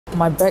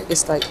My bag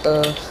is like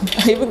I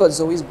even got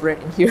Zoe's bread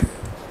in here.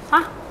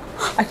 Huh?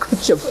 I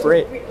got your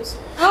bread.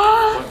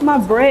 My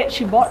bread.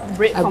 She bought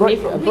bread for me I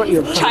from brought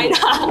your China.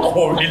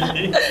 Oh,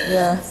 really?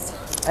 Yeah.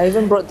 I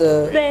even brought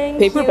the Thank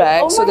paper you.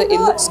 bag Oh so my that it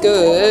God. looks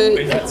good.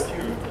 Wait, that's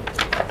cute.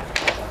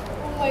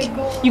 Oh my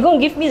god. You gonna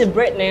give me the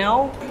bread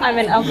now? I'm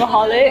an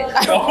alcoholic.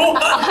 Okay,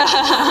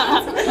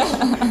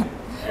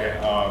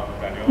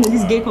 Daniel.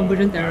 This is gay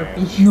conversion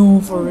therapy.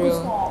 No, for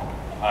real.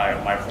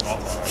 My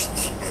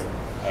pronouns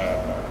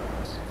are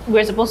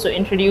We're supposed to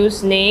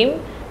introduce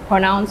name,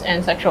 pronouns,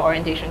 and sexual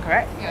orientation,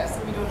 correct? Yeah, so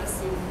we don't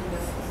assume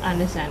I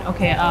understand.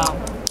 Okay. All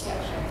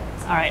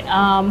right.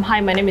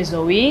 Hi, my name is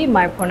Zoe.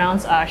 My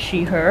pronouns are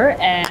she, her,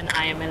 and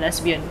I am a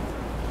lesbian.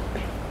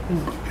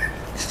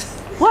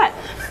 What?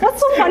 What's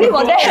so funny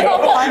about that? So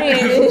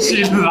funny.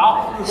 She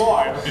laughed.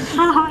 Why?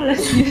 Haha,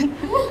 lesbian.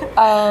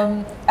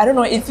 I don't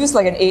know, it feels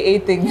like an AA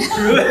thing.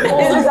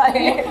 It's like,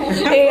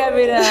 hey, I've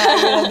been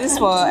this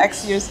for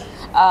X years.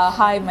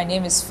 Hi, my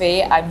name is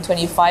Faye. I'm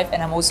 25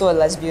 and I'm also a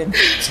lesbian.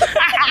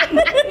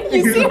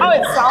 You see how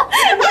it sounds?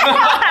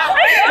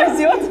 It's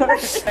your turn.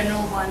 I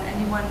know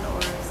anyone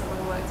or someone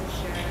who wants to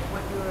share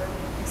what your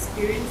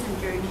experience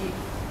and journey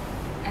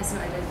as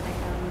your identity,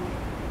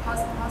 how's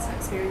your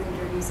experience and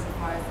journey so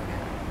far as like an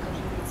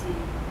LGBT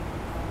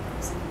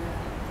person in the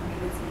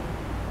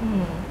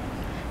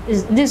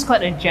community? This is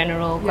quite a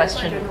general Yeah,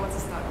 question. I don't know what to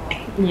start off.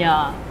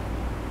 Yeah.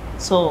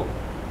 So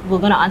we're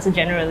gonna answer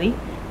generally.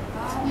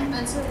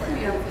 Answer what you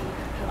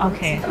have.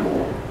 Okay.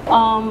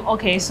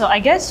 Okay, so I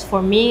guess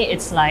for me,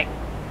 it's like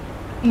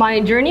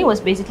my journey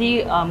was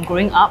basically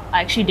growing up.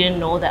 I actually didn't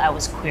know that I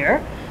was queer.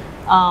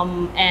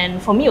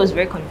 And for me, it was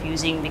very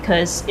confusing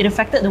because it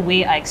affected the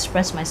way I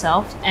expressed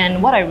myself.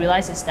 And what I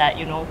realized is that,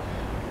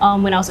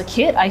 when I was a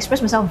kid, I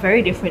expressed myself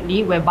very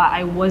differently, whereby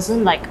I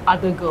wasn't like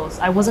other girls.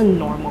 I wasn't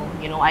normal,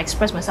 I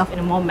expressed myself in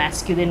a more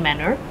masculine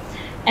manner.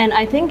 And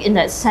I think in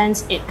that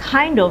sense, it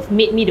kind of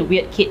made me the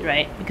weird kid,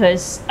 right?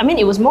 Because,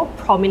 it was more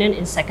prominent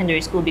in secondary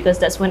school because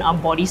that's when our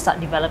bodies start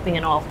developing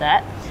and all of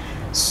that.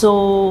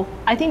 So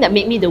I think that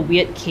made me the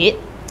weird kid.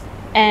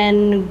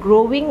 And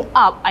growing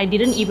up, I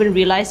didn't even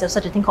realize there's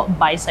such a thing called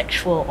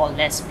bisexual or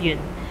lesbian,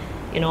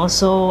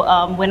 So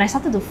when I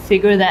started to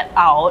figure that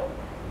out,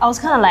 I was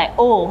kind of like,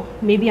 oh,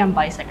 maybe I'm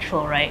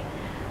bisexual, right?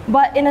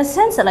 But in a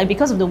sense that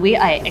because of the way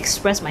I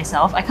express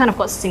myself, I kind of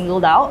got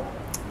singled out,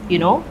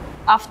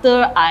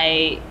 after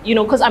I,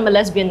 because I'm a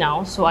lesbian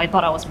now, so I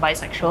thought I was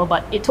bisexual,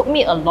 but it took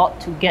me a lot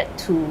to get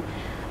to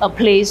a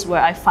place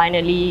where I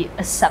finally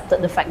accepted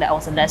the fact that I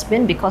was a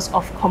lesbian because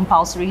of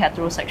compulsory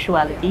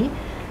heterosexuality,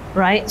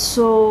 right?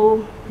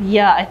 So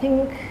yeah, I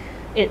think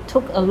it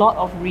took a lot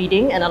of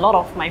reading and a lot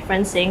of my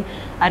friends saying,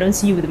 I don't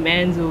see you with a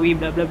man, Zoe,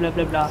 blah, blah, blah,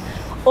 blah, blah.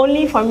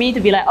 Only for me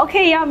to be like,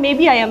 okay, yeah,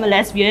 maybe I am a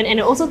lesbian. And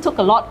it also took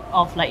a lot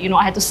of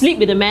I had to sleep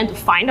with a man to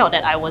find out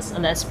that I was a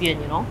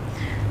lesbian,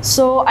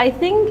 So I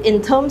think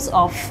in terms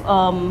of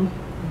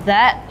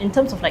in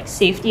terms of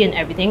safety and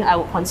everything, I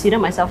would consider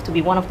myself to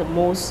be one of the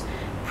most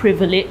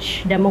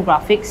privileged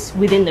demographics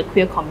within the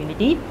queer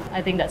community.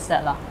 I think that's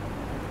that lah.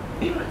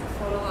 To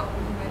follow up,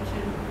 you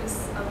mentioned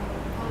this.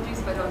 Apologies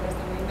if I don't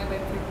understand what you meant by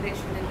privilege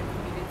within the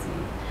community.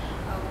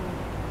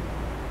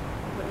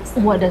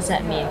 What does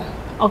that mean?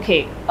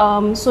 Okay,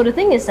 so the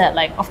thing is that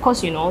of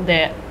course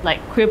there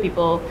queer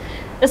people.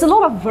 There's a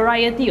lot of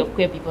variety of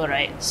queer people,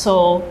 right?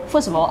 So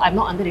first of all, I'm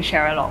not under the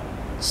Sharia law,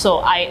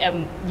 so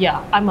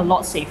I'm a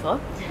lot safer.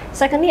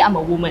 Secondly, I'm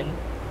a woman,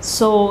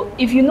 so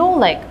if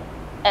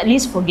at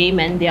least for gay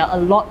men, there's a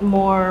lot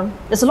more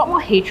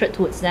hatred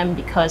towards them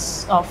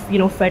because of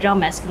fragile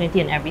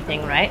masculinity and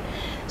everything, right?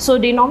 So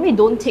they normally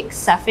don't take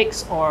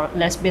sapphics or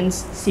lesbians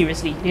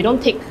seriously. They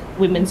don't take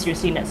women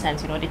seriously in that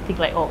sense. They think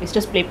oh, it's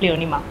just play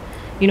only ma.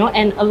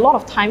 And a lot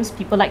of times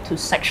people like to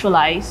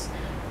sexualize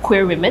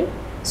queer women.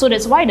 So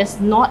that's why there's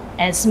not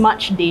as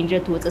much danger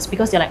towards us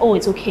because they're like, oh,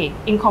 it's okay.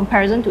 In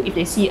comparison to if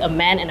they see a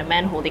man and a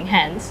man holding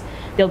hands,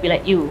 they'll be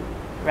like, ew,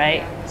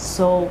 right?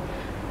 So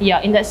yeah,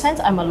 in that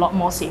sense, I'm a lot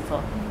more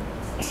safer.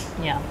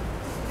 Yeah.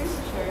 Thanks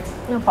for sharing.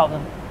 No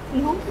problem.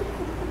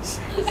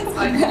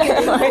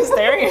 I'm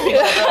staring at each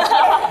other.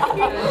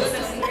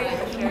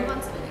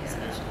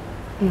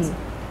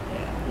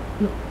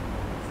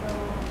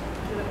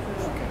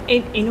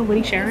 Ain't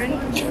nobody sharing?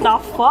 The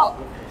fuck?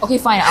 Okay,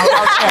 fine,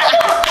 I'll share.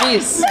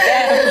 Please.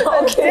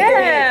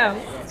 Damn.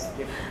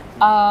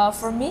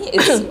 For me,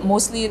 it's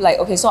mostly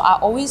so I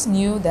always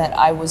knew that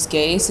I was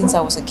gay since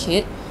I was a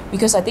kid.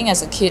 Because I think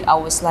as a kid, I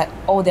was like,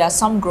 oh, there are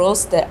some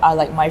girls that are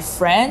my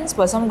friends,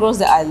 but some girls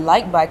that I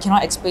like, but I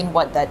cannot explain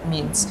what that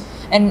means.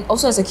 And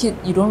also as a kid,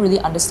 you don't really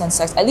understand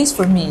sex, at least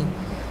for me.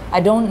 I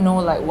don't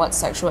know what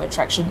sexual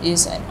attraction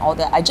is and all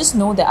that. I just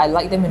know that I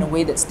like them in a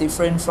way that's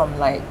different from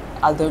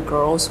other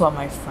girls who are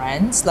my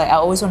friends. I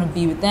always want to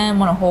be with them,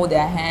 want to hold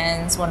their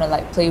hands, want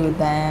to play with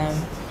them.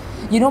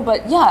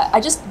 But yeah,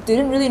 I just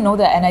didn't really know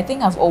that. And I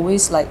think I've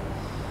always I've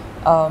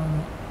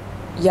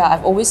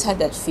always had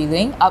that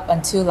feeling up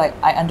until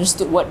I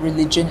understood what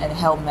religion and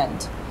hell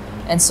meant.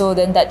 And so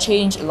then that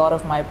changed a lot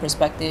of my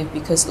perspective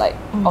because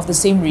of the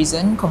same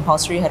reason,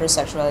 compulsory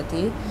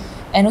heterosexuality.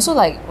 And also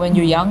like when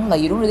you're young,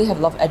 like you don't really have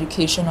a lot of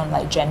education on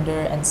like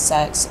gender and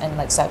sex and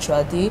like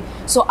sexuality.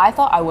 So I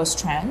thought I was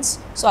trans.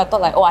 So I thought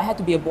like, oh, I had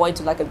to be a boy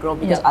to like a girl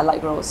because Yeah. I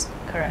like girls.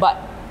 Correct. But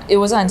it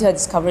wasn't until I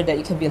discovered that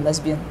you can be a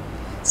lesbian.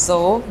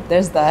 So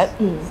there's that.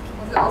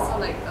 Was it also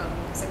like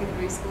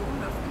secondary school?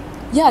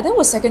 Roughly? Yeah, that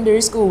was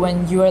secondary school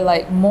when you were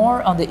like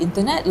more on the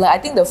internet. Like I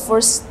think the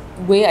first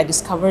way I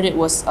discovered it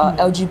was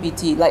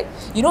LGBT. Like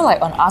you know,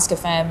 like on Ask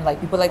FM,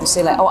 like people like to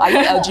say like, "Oh, are you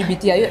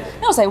LGBT? Are you?"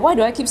 And I was like, "Why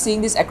do I keep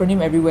seeing this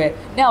acronym everywhere?"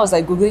 Then I was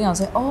like googling. I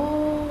was like,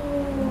 "Oh,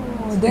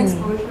 then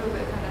Exposure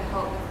that kind of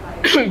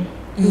helped like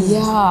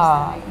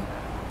yeah."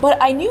 But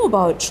I knew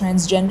about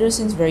transgender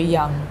since very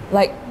young.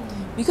 Like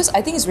because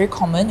I think it's very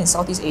common in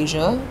Southeast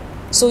Asia.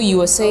 So you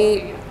will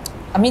say,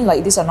 I mean,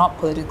 like these are not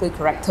politically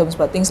correct terms,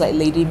 but things like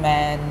lady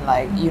man,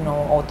 like you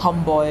know, or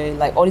tomboy,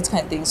 like all these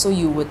kind of things. So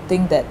you would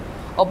think that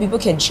or people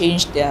can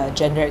change their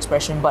gender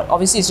expression, but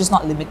obviously it's just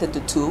not limited to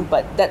two,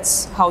 but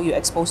that's how you're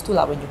exposed to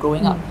when you're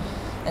growing up.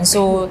 And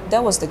so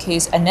that was the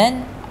case. And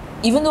then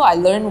even though I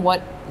learned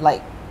what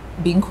like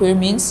being queer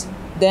means,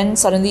 then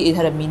suddenly it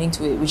had a meaning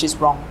to it, which is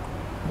wrong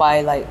by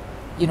like,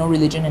 you know,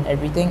 religion and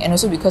everything. And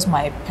also because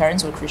my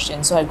parents were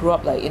Christian, so I grew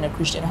up like in a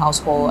Christian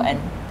household,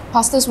 and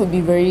pastors would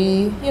be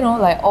very, you know,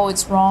 like, oh,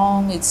 it's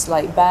wrong, it's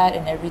like bad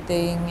and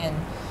everything, and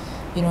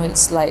you know,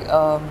 it's like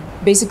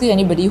basically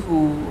anybody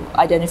who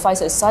identifies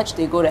as such,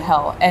 they go to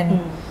hell.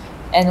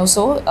 And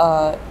also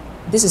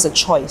this is a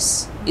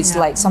choice. It's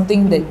like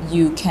something that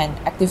you can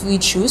actively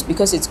choose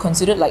because it's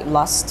considered like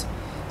lust.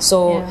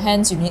 So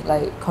hence you need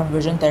like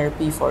conversion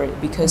therapy for it,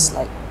 because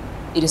like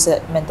it is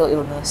a mental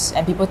illness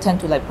and people tend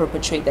to like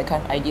perpetuate that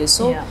kind of idea.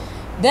 So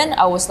then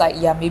I was like,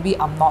 yeah, maybe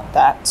I'm not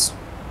that.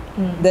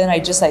 Then I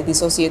just like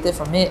dissociated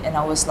from it, and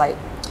I was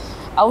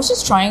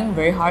just trying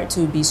very hard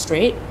to be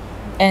straight,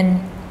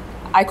 and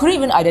I couldn't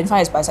even identify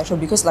as bisexual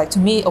because like to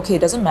me, okay, it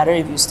doesn't matter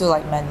if you still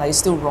like men, like it's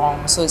still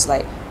wrong. So it's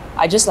like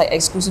I just like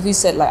exclusively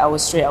said like I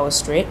was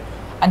straight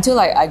until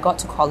like I got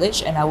to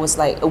college and I was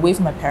like away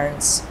from my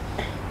parents.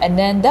 And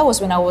then that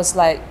was when I was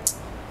like,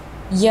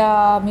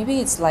 yeah, maybe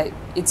it's like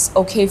it's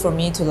okay for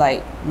me to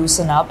like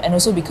loosen up. And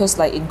also because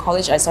like in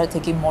college I started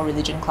taking more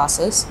religion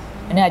classes,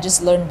 and then I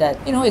just learned that,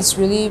 you know, it's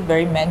really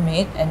very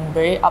man-made and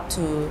very up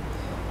to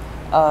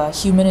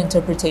human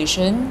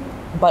interpretation.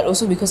 But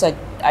also because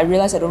I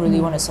realized I don't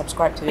really want to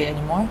subscribe to it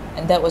anymore.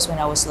 And that was when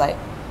I was like,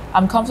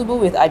 I'm comfortable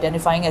with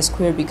identifying as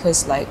queer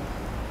because like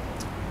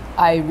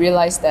I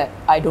realized that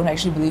I don't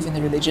actually believe in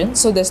the religion.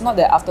 So there's not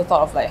that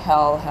afterthought of like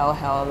hell,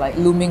 like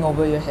looming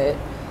over your head.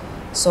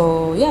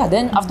 So yeah,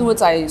 then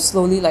afterwards I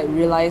slowly like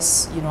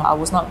realized, you know, I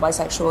was not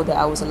bisexual, that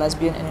I was a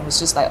lesbian, and it was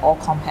just like all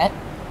compat.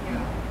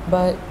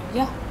 But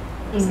yeah.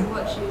 So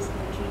what she's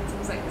mentioned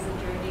seems like it's a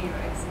journey,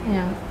 right?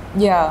 So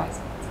Yeah,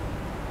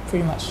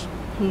 pretty much.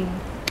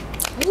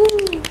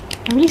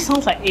 It really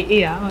sounds like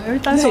AA. Every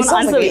time Yeah, it someone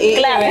sounds answers, like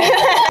we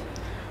AA,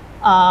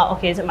 clap.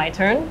 Okay, is it my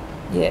turn?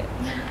 Yeah.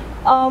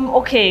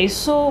 Okay,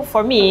 so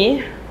for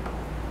me,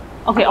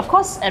 okay, of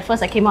course, at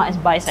first I came out as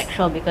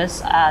bisexual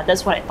because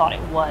that's what I thought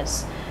it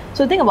was.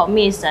 So the thing about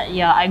me is that,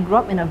 yeah, I grew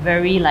up in a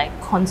very like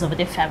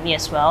conservative family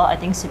as well. I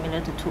think similar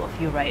to two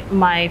of you, right?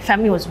 My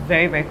family was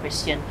very, very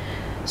Christian.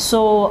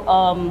 So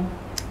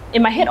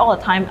in my head all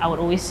the time, I would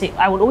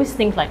always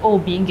think like, oh,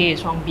 being gay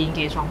is wrong, being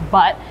gay is wrong.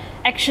 But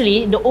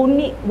actually,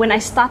 when I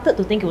started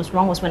to think it was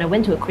wrong was when I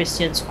went to a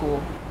Christian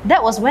school.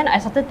 That was when I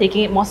started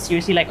taking it more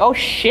seriously, like, oh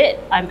shit,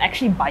 I'm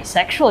actually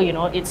bisexual, you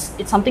know, it's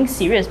something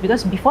serious.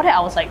 Because before that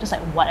I was like, just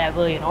like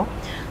whatever, you know.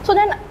 So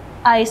then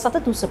I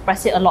started to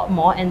suppress it a lot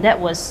more, and that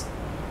was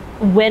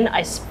when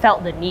I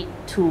felt the need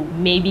to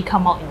maybe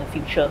come out in the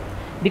future,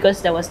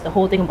 because there was the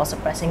whole thing about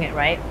suppressing it,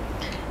 right?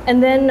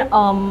 And then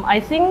I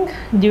think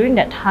during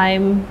that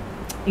time,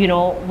 you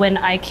know, when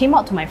I came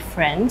out to my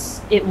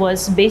friends, it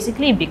was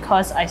basically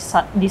because I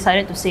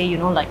decided to say, you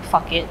know, like,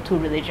 fuck it to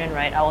religion,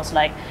 right? I was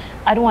like,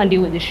 I don't want to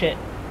deal with this shit.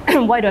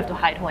 Why do I have to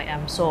hide who I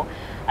am? So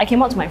I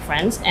came out to my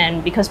friends,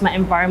 and because my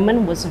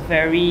environment was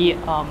very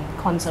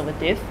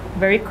conservative,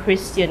 very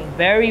Christian,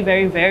 very,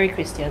 very, very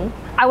Christian,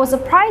 I was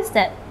surprised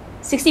that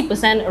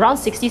 60%, around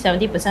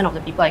 60-70% of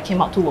the people I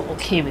came out to were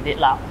okay with it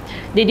lah.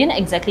 They didn't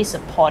exactly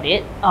support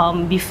it.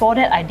 Before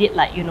that, I did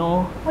like, you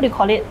know, what do you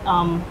call it?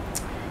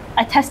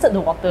 I tested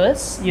the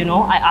waters, you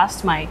know. I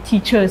asked my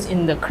teachers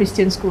in the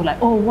Christian school like,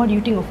 oh, what do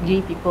you think of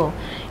gay people?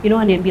 You know,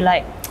 and they'd be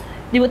like,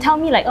 they would tell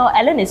me like, oh,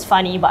 Ellen is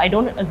funny, but I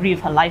don't agree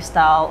with her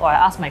lifestyle. Or I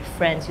ask my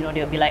friends, you know,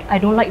 they would be like, I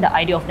don't like the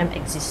idea of them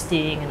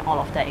existing and all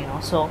of that, you know.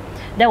 So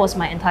that was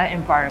my entire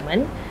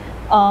environment.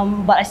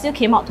 But I still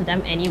came out to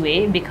them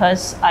anyway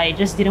because I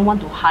just didn't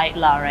want to hide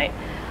lah, right?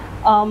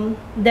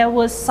 There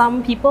was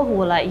some people who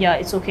were like, yeah,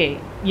 it's okay,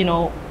 you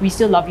know, we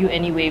still love you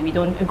anyway, we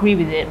don't agree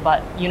with it,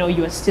 but you know,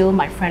 you are still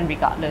my friend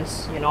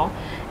regardless, you know,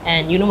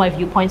 and you know my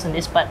viewpoints on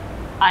this, but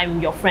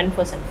I'm your friend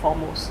first and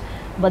foremost.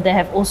 But there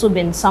have also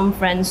been some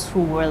friends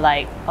who were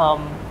like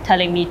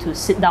telling me to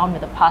sit down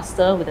with a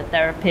pastor, with a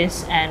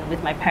therapist, and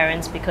with my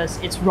parents because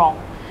it's wrong,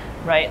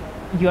 right?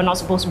 You're not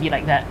supposed to be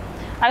like that.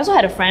 I also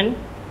had a friend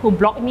who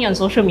blocked me on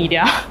social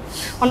media,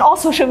 on all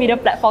social media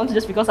platforms,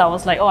 just because I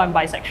was like, oh, I'm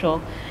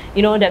bisexual.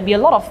 you know, there'd be a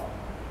lot of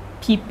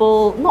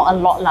people, not a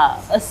lot lah,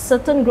 a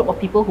certain group of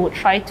people who would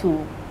try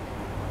to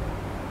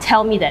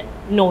tell me that,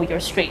 no, you're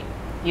straight,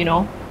 you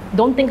know,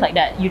 don't think like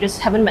that, you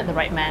just haven't met the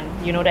right man,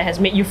 you know, that has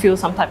made you feel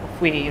some type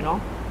of way, you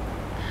know.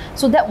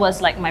 So that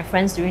was like my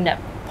friends during that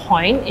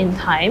point in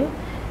time.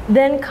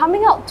 Then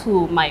coming out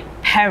to my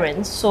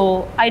parents,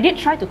 so I did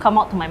try to come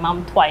out to my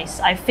mom twice.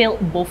 I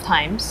failed both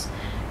times.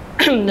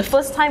 The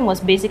first time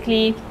was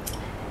basically,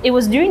 it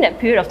was during that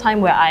period of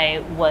time where I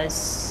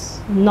was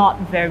not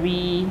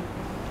very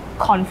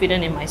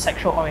confident in my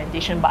sexual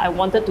orientation, but I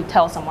wanted to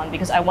tell someone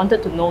because I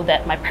wanted to know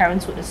that my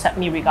parents would accept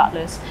me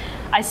regardless.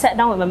 I sat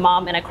down with my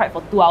mom and I cried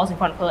for 2 hours in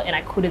front of her and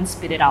I couldn't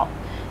spit it out,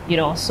 you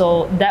know.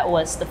 So that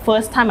was the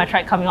first time I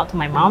tried coming out to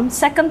my mom.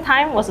 Second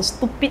time was a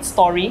stupid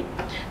story.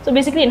 So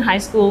basically in high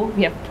school,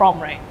 we have prom,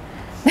 right?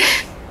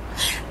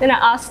 Then I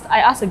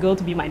asked a girl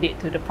to be my date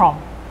to the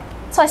prom.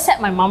 So I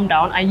sat my mom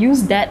down. I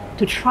used that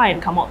to try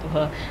and come out to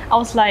her. I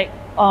was like,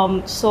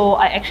 so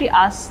I actually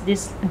asked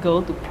this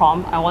girl to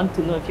prom. I want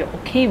to know if you're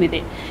okay with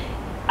it.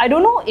 I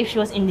don't know if she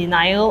was in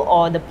denial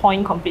or the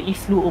point completely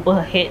flew over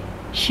her head.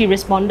 She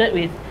responded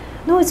with,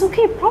 no, it's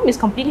okay, prom is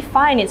completely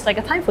fine. It's like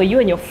a time for you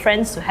and your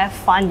friends to have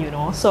fun, you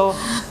know. So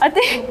I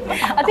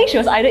think she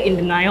was either in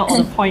denial or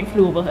the point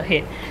flew over her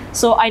head.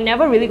 So I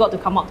never really got to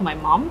come out to my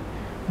mom.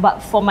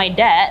 But for my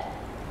dad,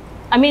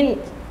 I mean,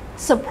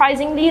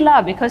 surprisingly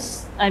lah,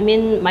 because I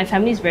mean, my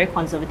family is very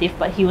conservative,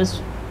 but he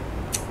was,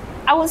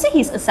 I would say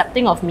he's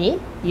accepting of me,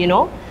 you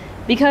know,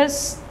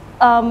 because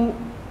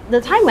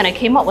the time when I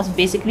came out was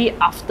basically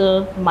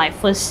after my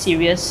first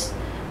serious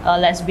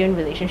lesbian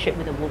relationship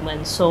with a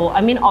woman. So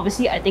I mean,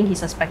 obviously I think he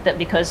suspected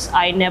because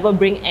I never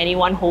bring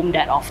anyone home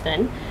that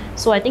often.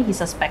 So I think he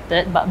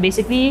suspected, but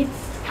basically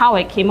how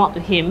I came out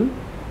to him,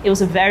 it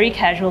was a very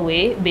casual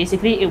way.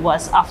 Basically it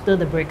was after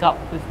the breakup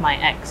with my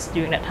ex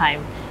during that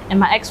time. And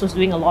my ex was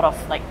doing a lot of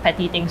like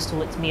petty things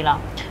towards me lah.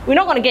 We're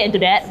not gonna get into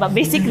that, but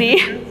basically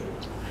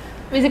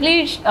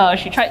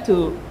she tried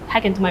to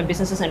hack into my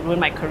businesses and ruin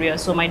my career.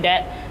 So my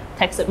dad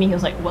texted me, he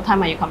was like, what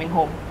time are you coming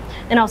home?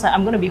 And I was like,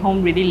 I'm gonna be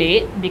home really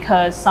late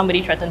because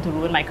somebody threatened to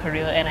ruin my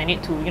career and I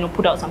need to, you know,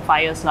 put out some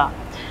fires lah.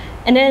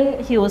 And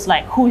then he was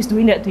like, who is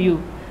doing that to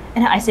you?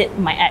 And I said,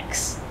 my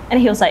ex. And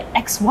he was like,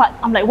 ex what?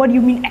 I'm like, what do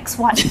you mean ex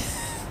what?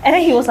 And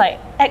then he was like,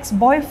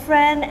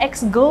 ex-boyfriend,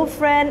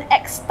 ex-girlfriend,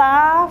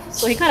 ex-staff.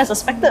 So he kind of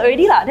suspected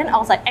already lah. Then I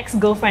was like,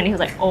 ex-girlfriend. He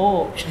was like,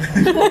 oh.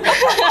 And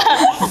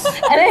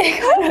then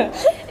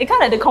it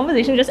kind of, the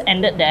conversation just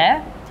ended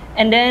there.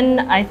 And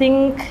then I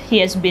think he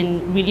has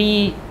been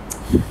really,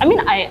 I mean,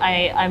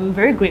 I'm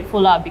very grateful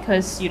lah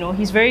because, you know,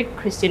 he's very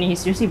Christian. He's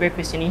seriously very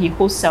Christian. He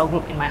hosts cell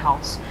group in my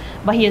house.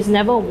 But he has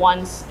never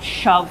once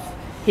shoved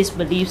his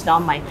beliefs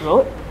down my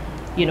throat.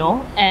 You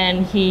know,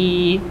 and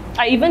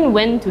I even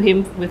went to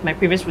him with my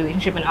previous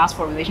relationship and asked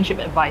for relationship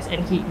advice,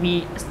 and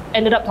we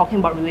ended up talking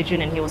about religion,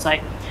 and he was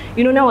like,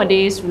 you know,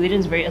 nowadays religion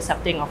is very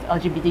accepting of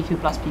LGBTQ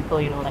plus people,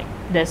 you know, like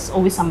there's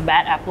always some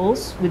bad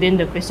apples within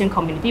the Christian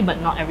community, but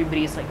not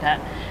everybody is like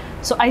that.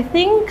 So I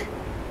think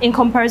in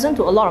comparison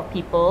to a lot of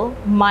people,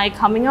 my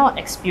coming out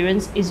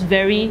experience is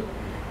very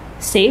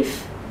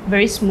safe,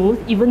 very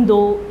smooth, even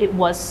though it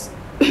was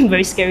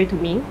very scary to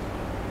me.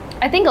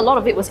 I think a lot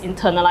of it was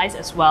internalized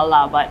as well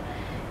lah, but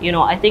you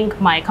know, I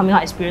think my coming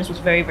out experience was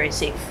very, very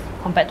safe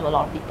compared to a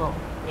lot of people.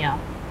 Yeah.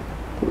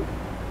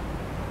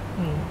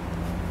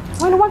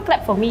 Why no one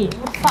clap for me?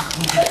 What the fuck?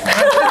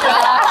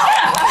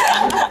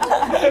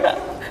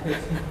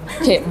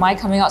 Okay, my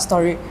coming out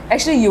story.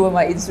 Actually, you were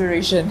my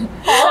inspiration.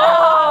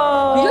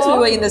 Because we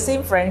were in the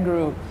same friend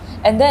group.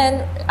 And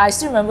then, I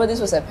still remember this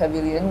was at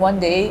Pavilion. One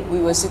day, we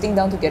were sitting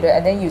down together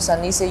and then you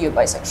suddenly say you're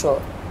bisexual.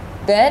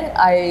 Then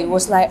I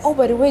was like, oh,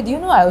 by the way, do you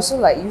know I also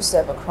like used to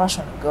have a crush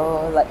on a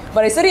girl? Like,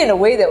 but I said it in a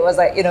way that was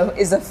like, you know,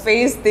 it's a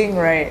phase thing,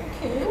 right?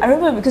 Okay. I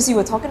remember because you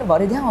were talking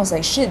about it, then I was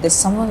like, shit, there's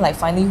someone like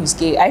finally who's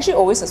gay. I actually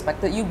always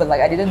suspected you, but like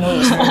I didn't know it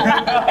was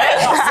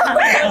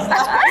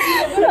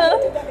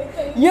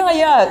you.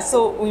 Yeah.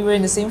 So we were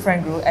in the same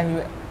friend group and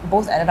we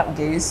both ended up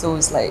gay. So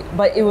it's like,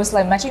 but it was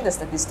like matching the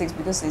statistics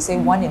because they say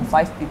 1 in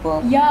 5 people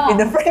in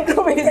the friend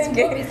group is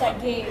gay.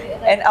 Like gay.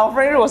 And our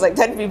friend group was like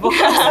 10 people.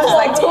 So it was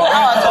like 2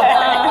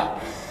 hours.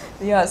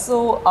 Yeah,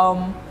 so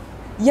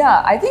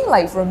yeah, I think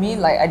like for me,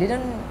 like I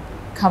didn't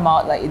come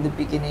out like in the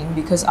beginning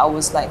because I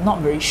was like not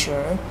very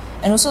sure.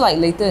 And also like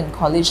later in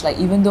college, like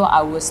even though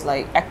I was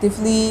like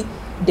actively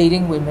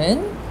dating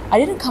women, I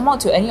didn't come out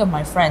to any of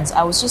my friends.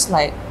 I was just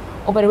like,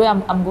 oh, by the way,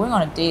 I'm going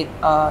on a date.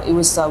 It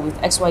was with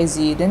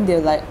XYZ. Then they're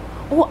like,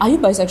 oh, are you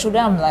bisexual?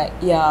 Then I'm like,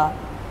 yeah.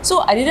 So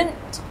I didn't,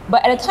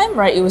 but at the time,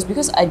 right, it was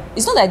because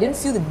it's not that I didn't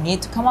feel the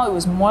need to come out. It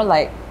was more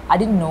like I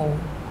didn't know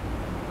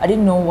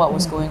what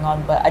was going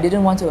on, but I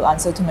didn't want to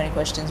answer too many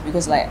questions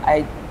because like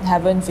I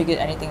haven't figured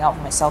anything out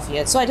for myself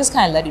yet. So I just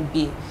kind of let it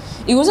be.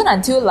 It wasn't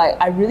until like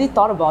I really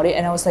thought about it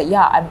and I was like,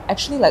 yeah, I'm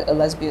actually like a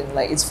lesbian,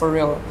 like it's for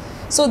real.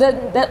 So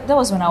that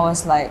was when I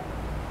was like,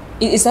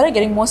 it started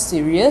getting more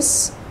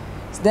serious.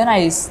 Then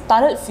I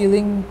started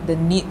feeling the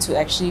need to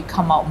actually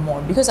come out more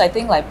because I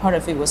think like part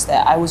of it was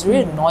that I was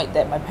really annoyed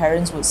that my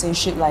parents would say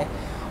shit like,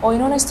 oh, you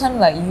know, next time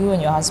like you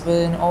and your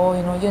husband, or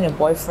you know, you and your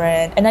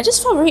boyfriend. And I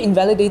just felt very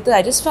invalidated.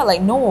 I just felt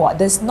like, no,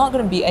 there's not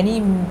going to be any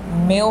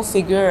male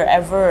figure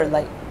ever.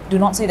 Like, do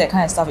not say that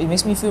kind of stuff. It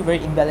makes me feel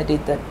very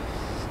invalidated.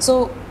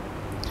 So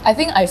I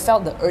think I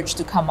felt the urge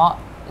to come out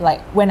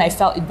like when I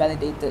felt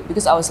invalidated,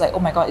 because I was like, oh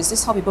my god, is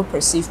this how people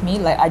perceive me?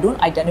 Like, I don't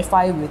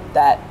identify with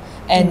that,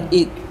 and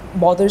it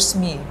bothers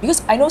me,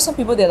 because I know some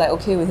people, they're like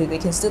okay with it, they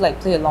can still like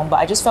play along, but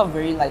I just felt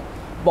very like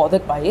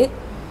bothered by it.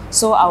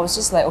 So I was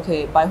just like,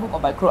 okay, by hook or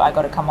by crook, I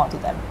gotta come out to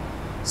them.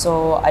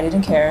 So I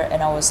didn't care,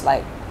 and I was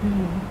like,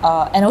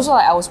 and also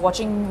like I was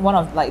watching one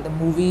of like the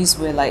movies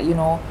where like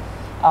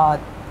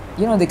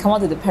they come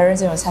out to the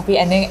parents and it was happy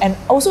ending, and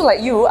also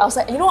like you, I was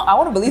like, I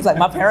want to believe like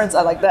my parents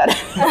are like that.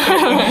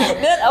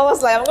 Then I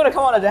was like, I'm gonna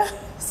come out of that.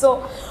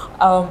 So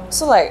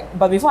like,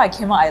 but before I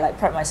came out, I like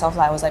prepped myself.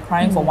 Like I was like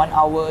crying for 1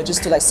 hour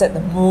just to like set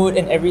the mood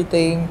and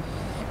everything.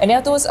 And then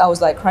afterwards, I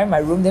was like crying in my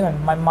room.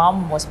 Then my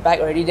mom was back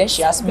already. Then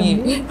she asked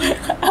me,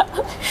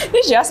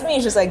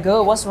 she was like,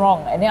 girl, what's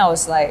wrong? And then I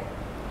was like,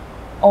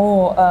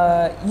 oh,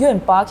 you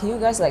and Pa, can you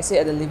guys like sit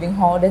at the living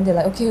hall? Then they're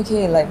like,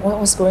 okay, like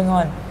what's going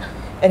on?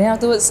 And then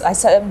afterwards, I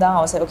sat them down.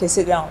 I was like, okay,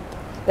 sit down.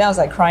 Then I was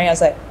like crying. I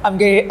was like, I'm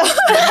gay. That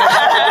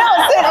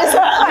was it. It's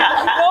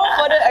like, no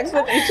further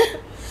explanation.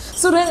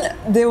 So then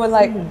they were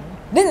like,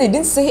 then they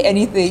didn't say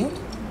anything.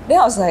 Then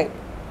I was like,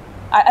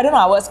 I don't know,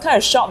 I was kind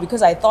of shocked,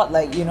 because I thought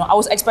like, I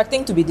was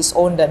expecting to be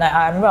disowned, and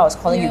I remember I was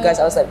calling you guys,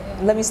 I was like,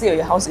 let me stay at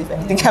your house if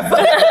anything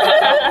happens.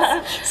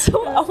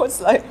 So I was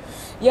like,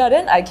 yeah,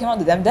 then I came out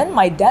to them. Then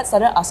my dad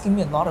started asking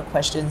me a lot of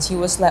questions. He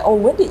was like, oh,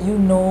 when did you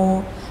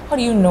know? How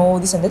do you know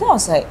this and that? Then I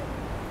was like,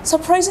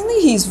 surprisingly,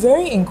 he's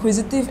very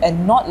inquisitive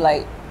and not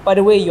like, by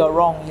the way, you're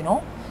wrong, And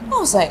I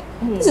was like,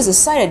 this is a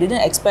side I didn't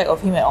expect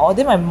of him at all.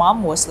 Then my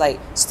mom was like,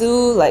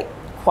 still like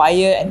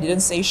quiet and didn't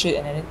say shit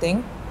and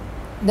anything.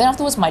 Then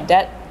afterwards, my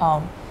dad,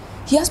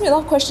 he asked me a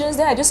lot of questions.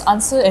 Then I just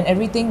answered and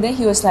everything. Then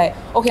he was like,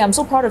 okay, I'm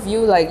so proud of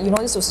you. Like,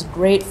 this was a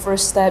great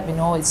first step.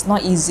 It's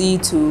not easy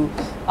to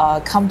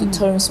come to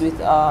terms with,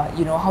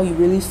 how you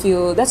really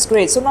feel. That's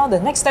great. So now the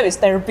next step is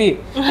therapy.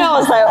 And I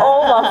was like,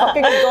 oh my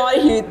fucking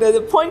God.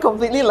 The point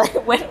completely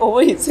like went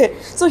over his head.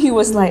 So he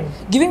was like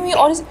giving me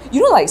all this,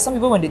 like some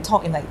people when they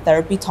talk in like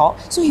therapy talk.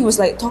 So he was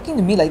like talking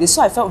to me like this.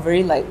 So I felt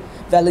very like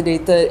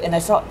validated, and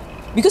I felt,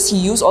 because he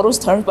used all those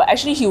terms, but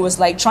actually he was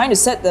like trying to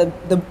set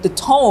the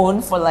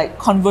tone for like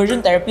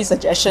conversion therapy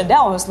suggestion. Then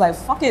I was like,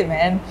 fuck it,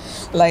 man.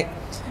 Like,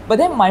 but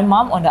then my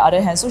mom on the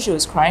other hand, so she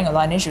was crying a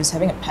lot, and then she was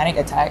having a panic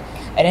attack,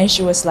 and then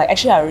she was like,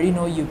 actually I already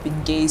know you've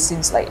been gay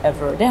since like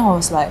ever. Then I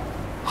was like,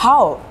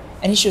 how?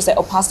 And then she was like,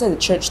 oh, pastor at the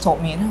church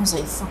told me. And I was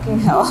like, fucking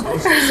hell.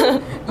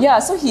 Yeah,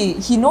 so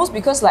he knows,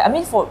 because like, I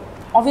mean, for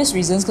obvious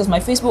reasons, because my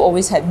Facebook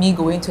always had me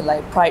going to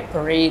like Pride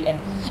Parade, and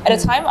at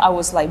the time I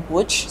was like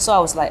butch, so I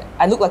was like,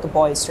 I looked like a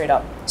boy straight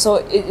up, so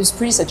it was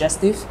pretty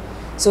suggestive.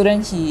 So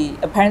then he,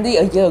 apparently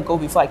a year ago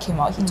before I came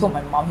out, he told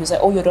my mom, he was like,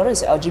 oh, your daughter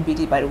is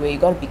LGBT, by the way, you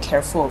gotta be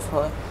careful of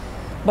her.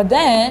 But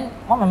then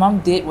what my mom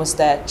did was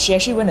that she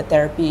actually went to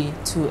therapy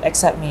to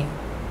accept me.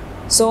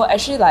 So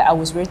actually like I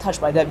was very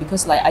touched by that,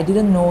 because like I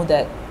didn't know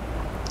that,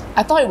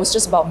 I thought it was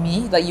just about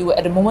me, like you were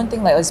at the moment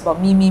think like it's about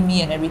me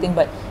and everything,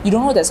 but you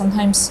don't know that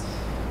sometimes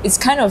it's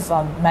kind of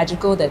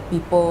magical that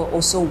people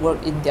also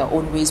work in their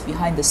own ways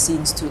behind the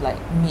scenes to like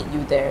meet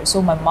you there.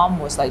 So my mom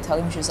was like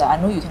telling me, she was like,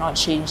 I know you cannot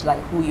change like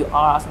who you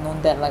are. I've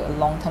known that like a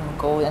long time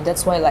ago, and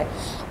that's why like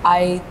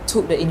I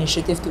took the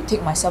initiative to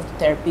take myself to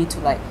therapy to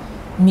like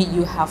meet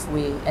you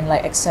halfway and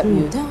like accept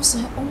you. Then I was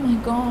like, oh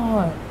my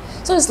God.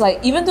 So it's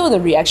like, even though the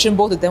reaction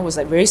both of them was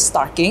like very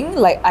starking,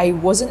 like I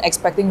wasn't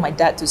expecting my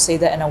dad to say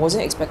that, and I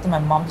wasn't expecting my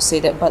mom to say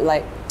that, but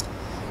like,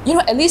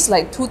 at least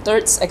like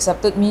 2/3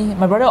 accepted me.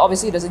 My brother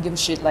obviously doesn't give a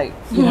shit, like,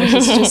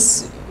 he's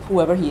just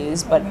whoever he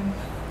is, but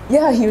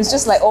yeah, he was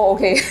just like, oh,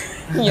 okay.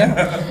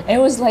 Yeah. And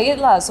it was like it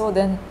lah. So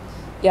then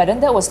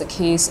that was the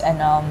case. And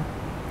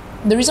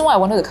the reason why I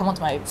wanted to come out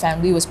to my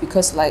family was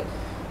because like,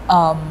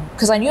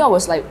 because I knew I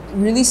was like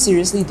really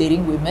seriously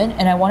dating women,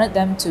 and I wanted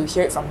them to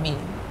hear it from me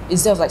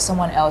instead of like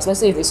someone else.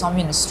 Let's say if they saw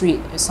me in the street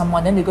with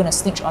someone, then they're gonna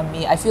snitch on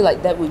me. I feel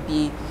like that would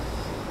be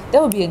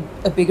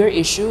a bigger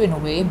issue in a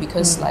way,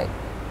 because like,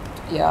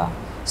 yeah.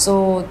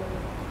 So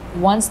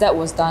once that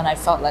was done, I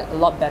felt like a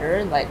lot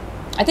better. Like,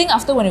 I think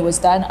after when it was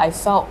done, I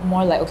felt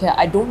more like, okay,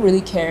 I don't really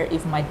care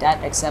if my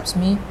dad accepts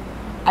me.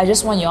 I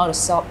just want y'all to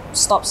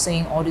stop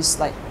saying all these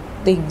like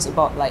things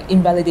about like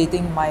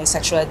invalidating my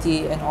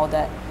sexuality and all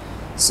that.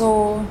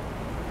 So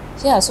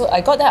yeah, so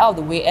I got that out of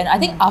the way, and I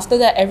think after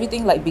that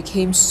everything like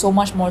became so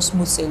much more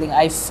smooth sailing.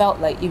 I felt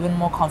like even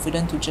more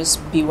confident to just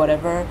be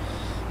whatever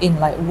in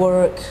like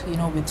work,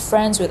 with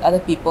friends, with other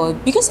people,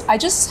 because I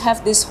just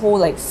have this whole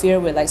like fear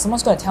where like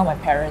someone's gonna tell my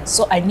parents,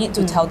 so I need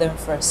to tell them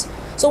first.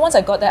 So once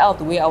I got that out of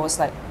the way, I was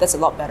like, that's a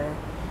lot better.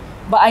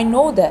 But I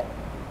know that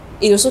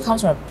it also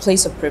comes from a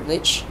place of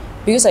privilege,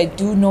 because I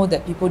do know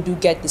that people do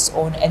get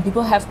disowned, and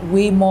people have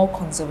way more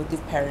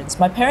conservative parents.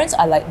 My parents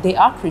are like, they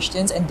are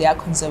Christians and they are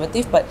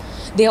conservative, but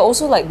they are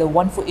also like the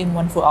 1 foot in,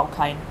 1 foot out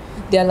kind.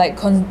 They are like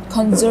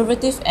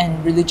conservative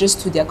and religious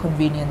to their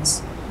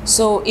convenience.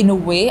 So in a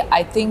way,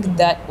 I think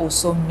that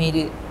also made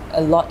it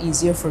a lot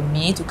easier for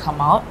me to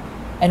come out.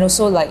 And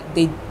also like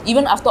they,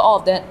 even after all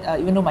of that,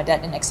 even though my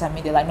dad didn't accept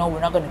me, they're like, no, we're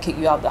not going to kick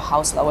you out of the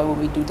house. Like, why would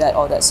we do that,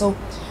 all that? So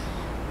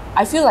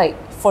I feel like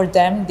for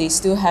them, they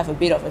still have a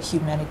bit of a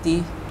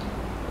humanity,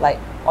 like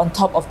on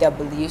top of their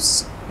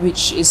beliefs,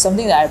 which is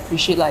something that I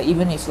appreciate, like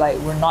even if like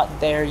we're not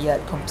there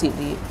yet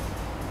completely.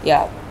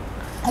 Yeah.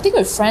 I think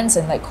with friends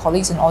and like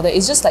colleagues and all that,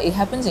 it's just like it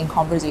happens in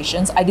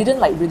conversations. I didn't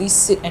like really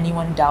sit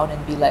anyone down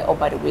and be like, oh,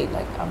 by the way,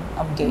 like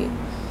I'm gay.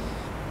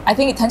 I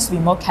think it tends to be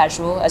more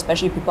casual,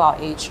 especially people our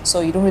age.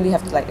 So you don't really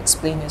have to like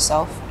explain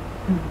yourself.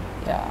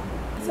 Yeah.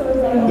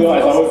 No,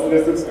 I was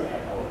listening.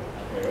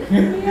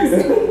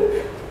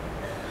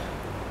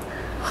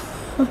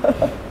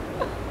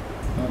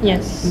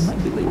 Yes. We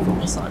might be late for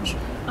massage.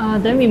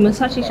 Then we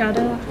massage each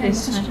other.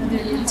 Yes.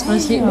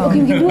 Honestly, okay,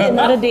 we can do it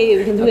another day.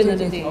 We can do it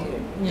another day.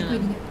 Yeah.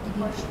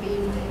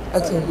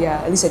 Okay,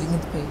 yeah, at least I didn't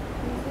need to pay.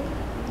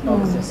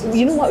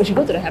 You know what? We should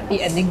go to the happy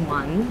ending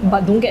one,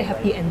 but don't get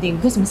happy ending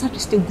because massage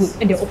is still good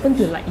and they're open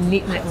to like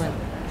late night one.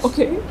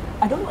 Okay.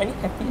 I don't know any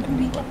happy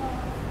ending.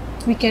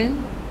 We can.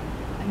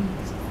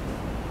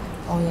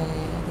 Oh yeah,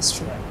 that's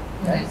true.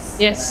 Guys,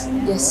 Yes.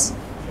 Yes.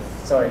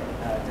 sorry,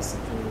 just to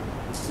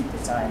keep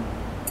the time.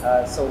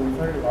 So we've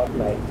heard a lot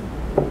like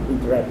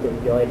interact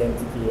with your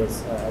identity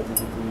as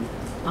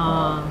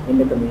LGBT in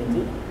the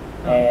community,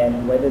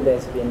 and whether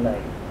there's been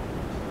like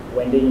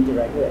when they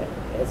interacted,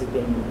 has it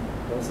been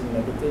mostly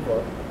negative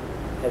or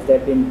has there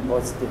been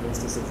positive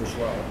instances as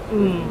well?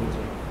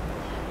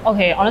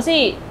 Okay,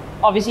 honestly,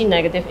 obviously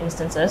negative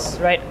instances,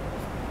 right?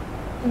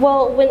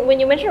 Well, when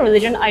you mention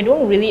religion, I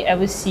don't really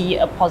ever see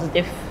a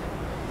positive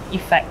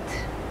effect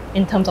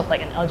in terms of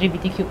like an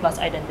LGBTQ plus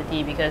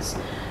identity because,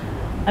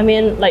 I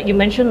mean, like you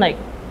mentioned, like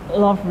a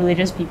lot of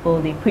religious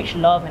people, they preach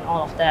love and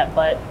all of that,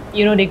 but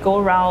you know, they go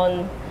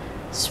around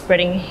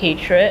spreading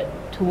hatred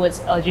towards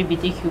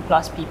LGBTQ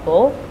plus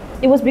people.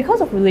 It was because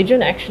of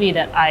religion actually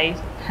that I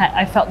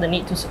felt the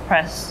need to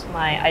suppress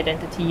my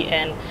identity,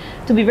 and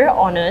to be very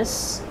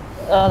honest,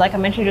 like I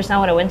mentioned just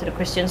now when I went to the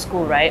Christian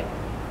school, right?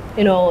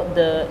 You know,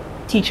 the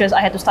teachers,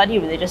 I had to study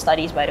religious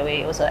studies, by the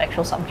way. It was an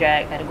actual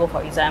subject. I had to go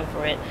for exam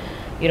for it.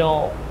 You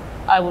know,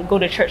 I would go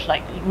to church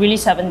like really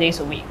 7 days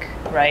a week,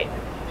 right?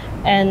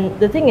 And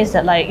the thing is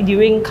that like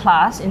during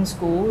class in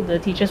school, the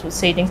teachers would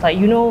say things like,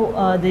 you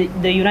know,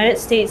 the United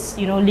States,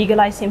 you know,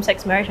 legalized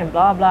same-sex marriage and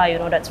blah, blah, you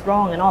know, that's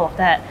wrong and all of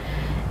that.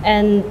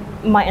 And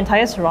my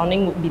entire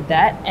surrounding would be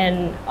that.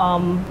 And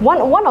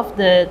one of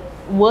the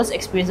worst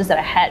experiences that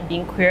I had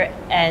being queer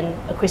and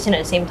a Christian at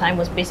the same time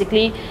was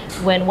basically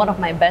when one of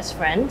my best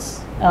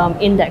friends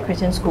in that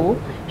Christian school,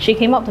 she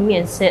came up to me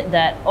and said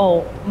that,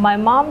 oh, my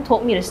mom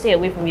told me to stay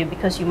away from you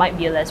because you might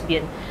be a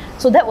lesbian.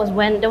 So that was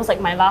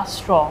like my last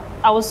straw.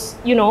 I was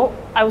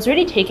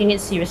really taking it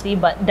seriously,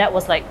 but that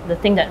was like the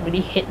thing that really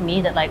hit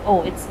me, that like,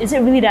 oh, is it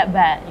really that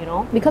bad, you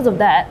know? Because of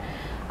that,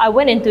 I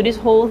went into this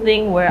whole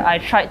thing where I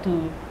tried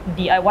to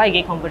DIY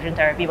gay conversion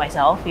therapy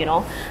myself, you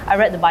know. I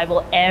read the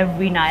Bible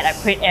every night, I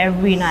prayed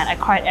every night, I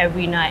cried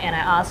every night, and I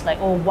asked like,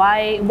 oh,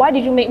 why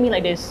did you make me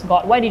like this,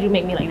 God? Why did you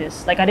make me like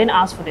this? Like, I didn't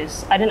ask for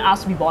this. I didn't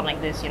ask to be born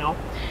like this, you know.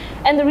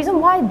 And the reason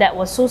why that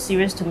was so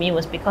serious to me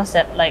was because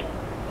that like,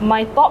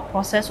 my thought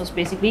process was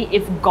basically,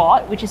 if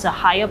God, which is a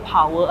higher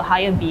power, a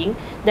higher being,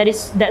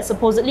 that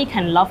supposedly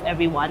can love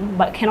everyone,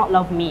 but cannot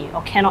love me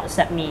or cannot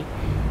accept me,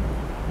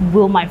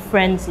 will my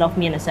friends love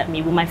me and accept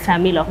me? Will my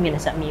family love me and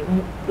accept me?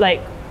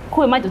 Like,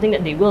 who am I to think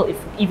that they will if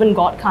even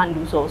God can't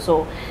do so?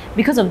 So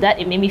because of that,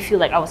 it made me feel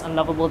like I was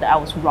unlovable, that I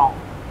was wrong,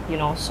 you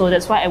know. So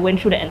that's why I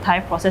went through the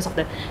entire process of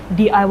the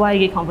DIY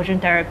gay conversion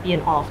therapy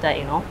and all of that,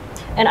 you know.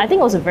 And I think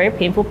it was a very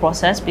painful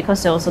process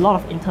because there was a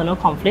lot of internal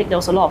conflict, there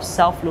was a lot of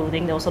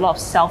self-loathing, there was a lot of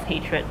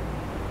self-hatred.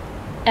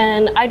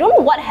 And I don't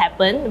know what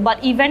happened,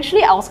 but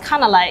eventually I was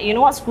kind of like, you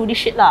know what, screw this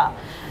shit lah.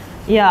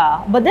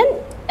 Yeah, but then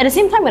at the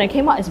same time when I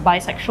came out as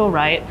bisexual,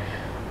 right,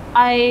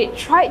 I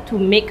tried to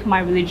make my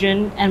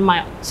religion and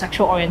my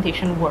sexual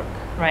orientation work,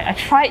 right? I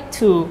tried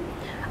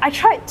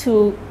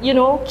to, you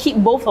know, keep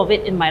both of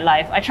it in my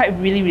life. I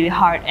tried really, really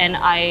hard, and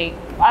I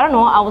don't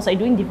know, I was like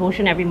doing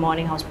devotion every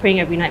morning, I was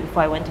praying every night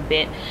before I went to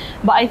bed.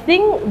 But I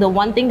think the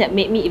one thing that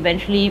made me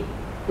eventually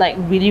like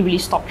really, really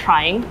stop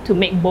trying to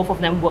make both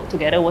of them work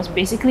together was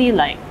basically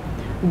like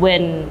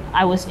when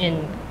I was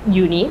in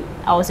uni,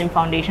 I was in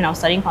foundation, I was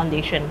studying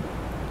foundation.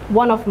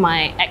 One of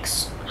my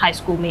ex-high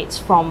school mates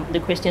from the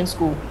Christian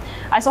school,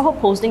 I saw her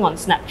posting on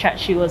Snapchat.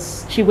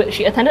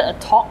 She attended a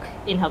talk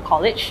in her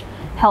college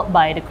held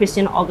by the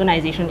Christian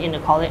organization in the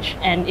college,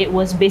 and it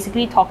was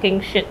basically talking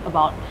shit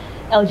about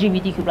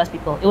LGBTQ plus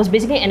people. It was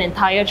basically an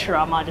entire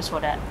ceramah just for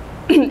that.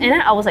 And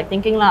then I was like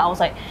thinking I was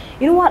like,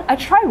 you know what, I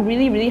try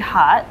really, really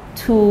hard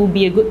to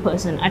be a good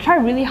person. I try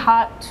really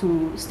hard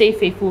to stay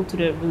faithful to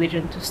the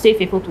religion, to stay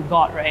faithful to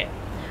God, right?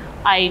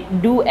 I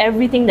do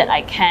everything that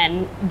I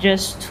can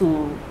just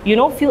to, you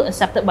know, feel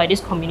accepted by this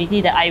community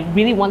that I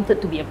really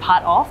wanted to be a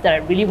part of, that I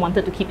really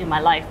wanted to keep in my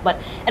life. But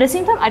at the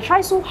same time, I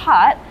try so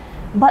hard,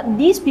 but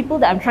these people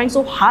that I'm trying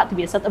so hard to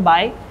be accepted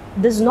by,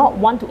 does not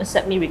want to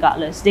accept me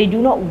regardless. They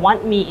do not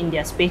want me in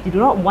their space. They do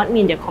not want me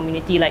in their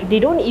community. Like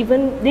they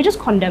just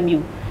condemn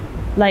you.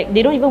 Like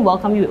they don't even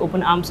welcome you with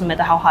open arms no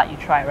matter how hard you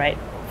try, right?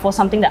 For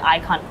something that I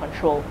can't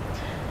control.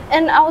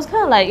 And I was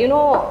kind of like,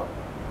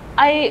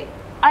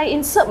 I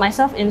insert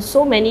myself in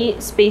so many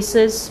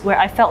spaces where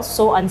I felt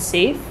so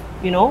unsafe,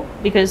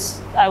 because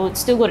I would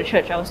still go to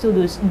church, I would still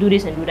do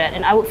this and do that,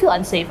 and I would feel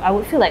unsafe. I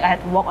would feel like I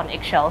had to walk on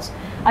eggshells.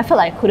 I felt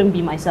like I couldn't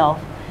be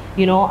myself.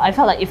 I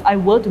felt like if I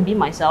were to be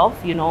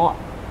myself,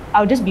 I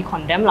would just be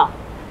condemned lah.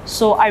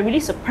 So I really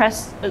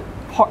suppressed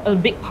a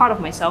big part of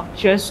myself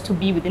just to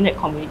be within that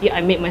community.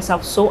 I made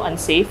myself so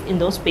unsafe in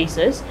those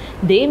spaces.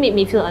 They made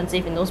me feel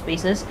unsafe in those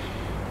spaces.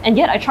 And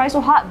yet I try so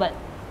hard, but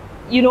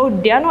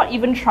they're not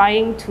even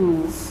trying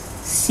to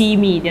see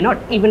me. They're not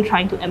even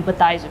trying to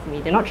empathize with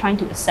me. They're not trying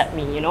to accept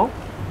me,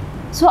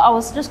 So I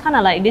was just kind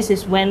of like, this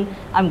is when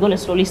I'm going to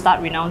slowly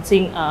start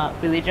renouncing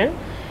religion.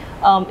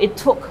 It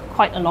took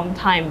quite a long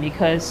time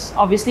because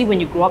obviously when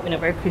you grow up in a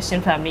very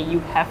Christian family, you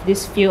have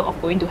this fear of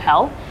going to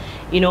hell.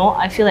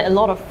 I feel like a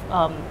lot of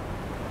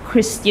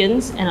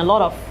Christians and a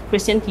lot of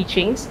Christian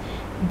teachings,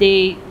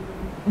 they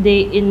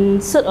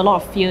insert a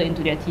lot of fear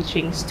into their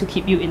teachings to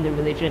keep you in the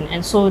religion.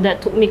 And so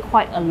that took me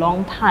quite a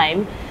long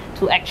time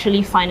to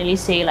actually finally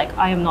say, like,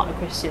 I am not a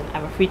Christian.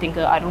 I'm a free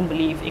thinker. I don't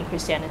believe in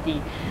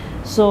Christianity.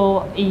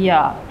 So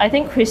yeah, I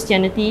think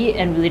Christianity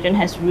and religion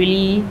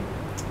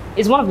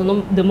is one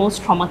of the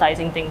most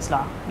traumatizing things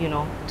lah,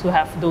 to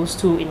have those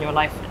two in your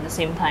life at the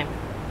same time.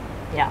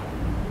 Yeah.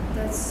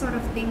 The sort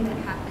of thing that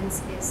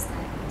happens is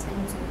that you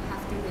tend to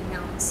have to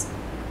renounce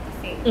the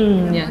faith. Yes.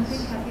 I'm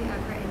wondering, have you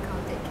ever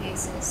encountered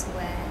cases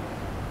where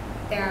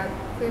there are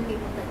queer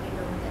people that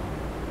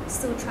that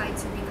still try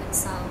to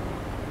reconcile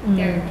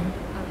their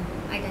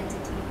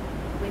identity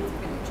with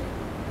religion?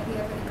 Have you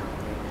ever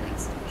encountered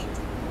situations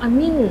like that? I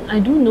mean, I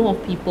do know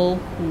of people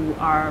who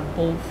are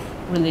both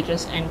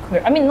religious and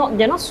queer. I mean,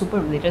 they're not super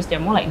religious. They're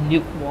more like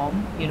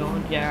lukewarm.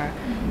 They're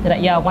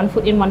like, yeah, one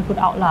foot in, one foot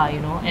out lah.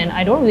 And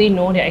I don't really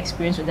know their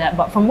experience with that.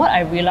 But from what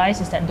I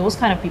realize is that those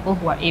kind of people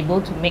who are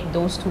able to make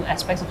those two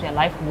aspects of their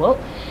life work,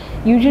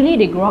 usually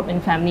they grow up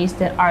in families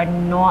that are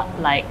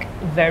not like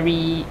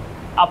very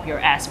up your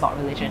ass about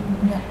religion,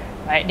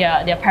 right?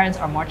 Their parents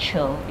are more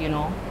chill.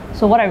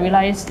 So what I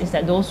realized is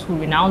that those who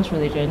renounce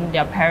religion,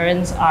 their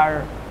parents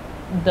are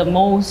the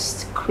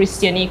most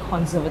Christian-y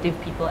conservative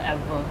people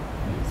ever.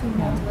 So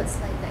more towards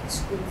like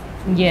school.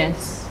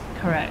 Yes,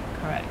 correct.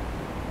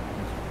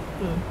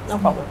 No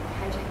problem.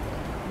 Hijacked it.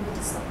 I need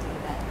to stop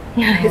doing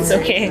that. It's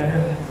okay.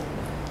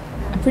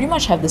 I pretty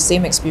much have the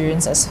same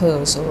experience as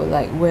her. So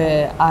like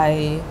where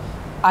I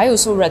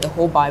also read the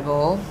whole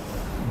Bible,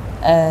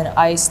 and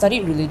I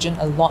studied religion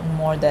a lot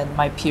more than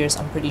my peers,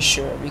 I'm pretty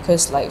sure,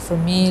 because like for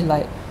me,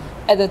 like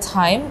at the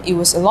time it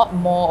was a lot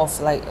more of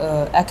like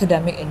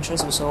academic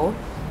interest also.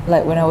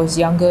 Like when I was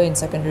younger in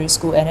secondary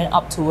school, and then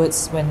up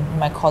towards when in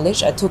my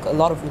college, I took a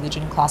lot of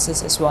religion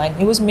classes as well, and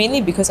it was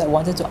mainly because I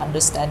wanted to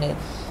understand it.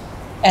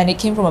 And it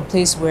came from a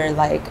place where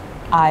like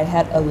I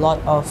had a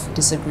lot of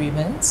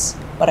disagreements,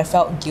 but I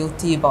felt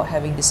guilty about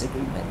having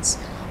disagreements.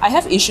 I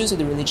have issues with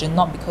the religion,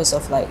 not because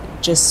of like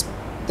just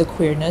the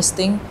queerness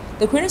thing.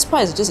 The queerness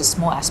part is just a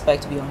small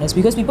aspect, to be honest,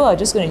 because people are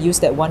just going to use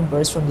that one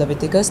verse from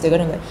Leviticus. They're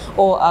going to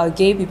like,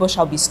 gay people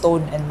shall be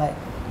stoned, and like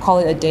call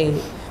it a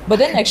day. But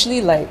then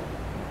actually like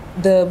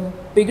the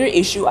bigger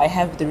issue I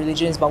have with the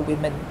religion is about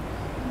women,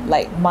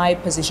 like my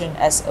position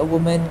as a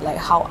woman, like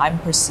how I'm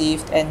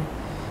perceived, and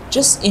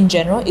just in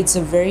general, it's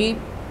a very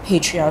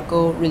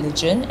patriarchal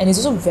religion, and it's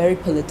also very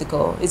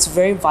political. It's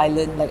very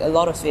violent, like a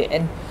lot of it,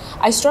 and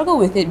I struggle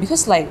with it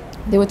because like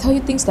they will tell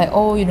you things like,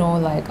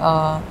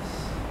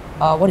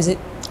 what is it?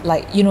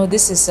 Like,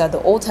 this is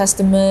the Old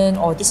Testament,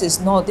 or this is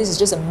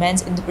just a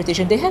man's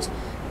interpretation.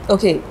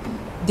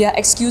 Their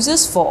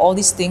excuses for all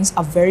these things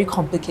are very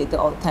complicated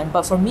all the time.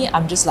 But for me,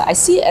 I'm just like, I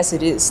see it as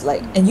it is.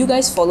 Like, and you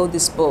guys follow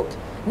this book.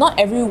 Not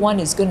everyone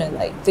is gonna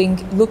like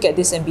look at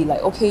this and be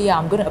like, okay, yeah,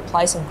 I'm gonna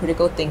apply some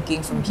critical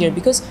thinking from here,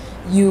 because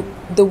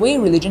the way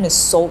religion is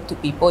sold to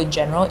people in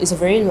general is a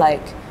very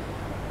like,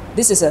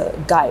 this is a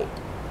guide.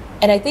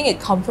 And I think it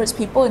comforts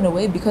people in a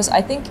way, because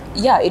I think,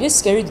 yeah, it is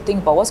scary to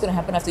think about what's going to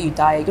happen after you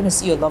die. You're going to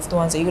see your loved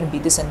ones, are you going to be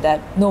this and that?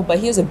 No, but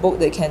here's a book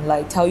that can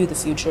like tell you the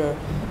future.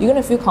 You're going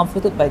to feel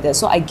comforted by that.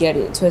 So I get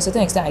it. To a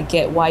certain extent, I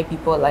get why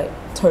people like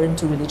turn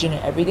to religion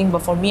and everything.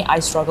 But for me,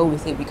 I struggle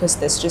with it because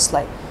there's just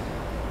like,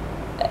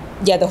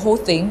 yeah, the whole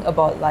thing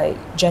about like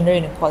gender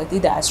inequality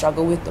that I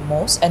struggle with the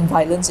most, and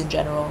violence in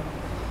general.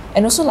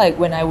 And also like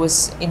when I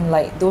was in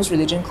like those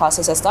religion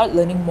classes, I started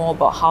learning more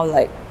about how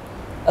like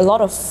a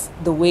lot of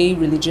the way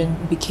religion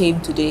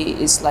became today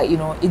is like,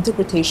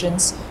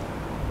 interpretations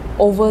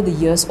over the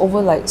years,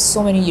 over like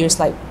so many years,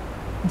 like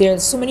there are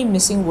so many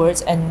missing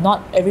words, and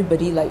not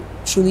everybody like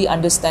truly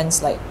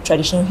understands like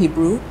traditional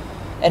Hebrew.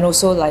 And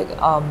also like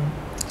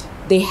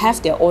they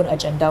have their own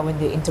agenda when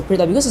they interpret,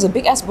 like, because it's a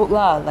big ass book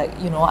lah, like,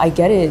 I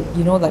get it,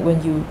 like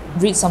when you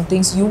read some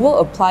things, you will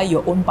apply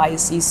your own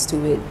biases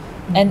to it.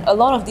 And a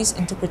lot of these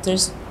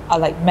interpreters are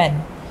like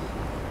men.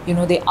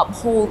 They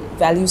uphold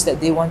values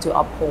that they want to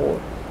uphold.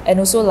 And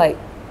also like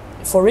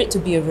for it to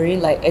be a very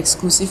like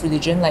exclusive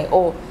religion, like,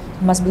 oh,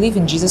 you must believe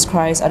in Jesus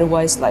Christ,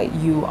 otherwise like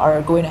you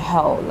are going to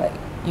hell, like,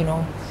 you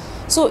know.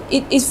 So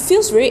it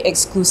feels very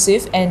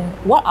exclusive, and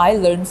what I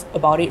learned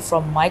about it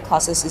from my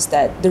classes is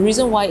that the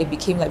reason why it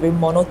became like very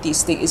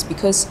monotheistic is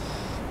because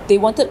they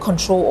wanted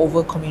control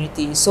over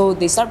community. So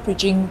they start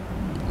preaching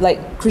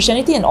like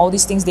Christianity and all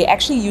these things, they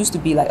actually used to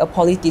be like a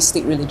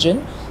polytheistic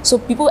religion. So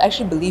people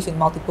actually believe in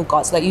multiple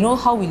gods. Like, you know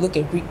how we look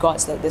at Greek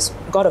gods, like this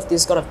god of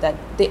this, god of that.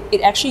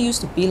 It actually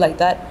used to be like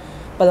that.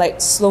 But like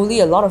slowly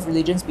a lot of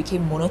religions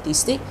became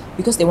monotheistic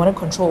because they wanted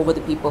control over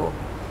the people.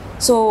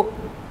 So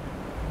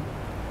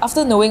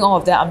after knowing all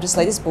of that, I'm just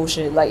like, this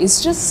bullshit. Like,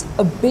 it's just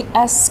a big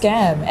ass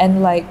scam.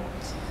 And like,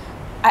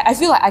 I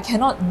feel like I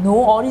cannot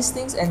know all these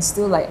things and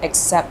still like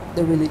accept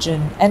the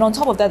religion. And on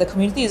top of that, the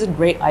community isn't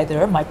great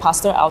either. My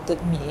pastor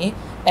outed me.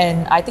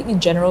 And I think in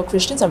general,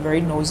 Christians are very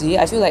nosy.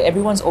 I feel like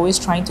everyone's always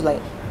trying to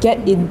like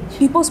get in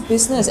people's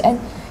business. And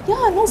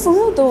yeah, no, for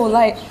real though,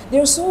 like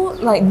they're so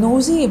like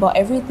nosy about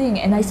everything.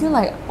 And I feel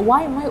like,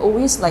 why am I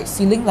always like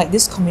feeling like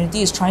this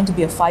community is trying to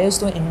be a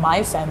firestone in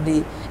my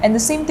family? And the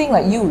same thing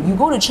like you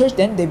go to church,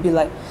 then they'd be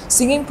like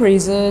singing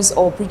praises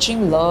or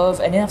preaching love,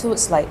 and then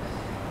afterwards like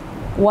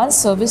once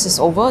service is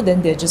over,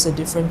 then they're just a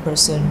different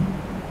person.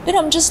 Then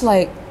I'm just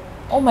like,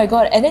 oh my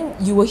god. And then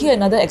you will hear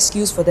another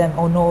excuse for them.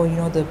 Oh no, you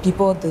know, the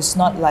people does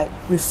not like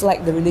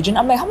reflect the religion.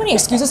 I'm like, how many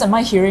excuses am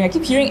I hearing? I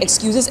keep hearing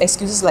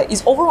excuses. Like,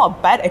 it's overall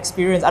a bad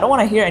experience. I don't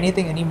want to hear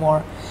anything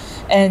anymore.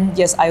 And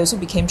yes, I also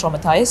became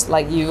traumatized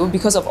like you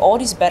because of all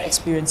these bad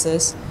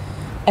experiences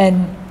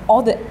and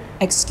all the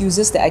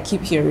excuses that I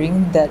keep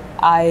hearing, that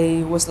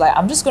I was like,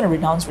 I'm just going to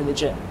renounce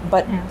religion.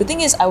 But the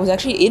thing is, I was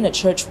actually in a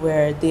church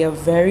where they are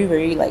very,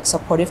 very like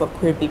supportive of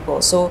queer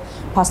people. So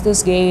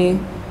pastors gay,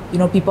 you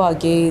know, people are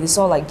gay, they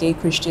saw like gay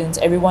Christians,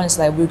 everyone is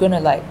like, we're gonna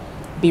like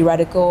be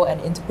radical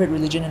and interpret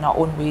religion in our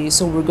own way,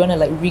 so we're gonna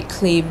like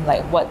reclaim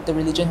like what the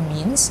religion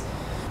means.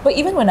 But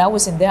even when I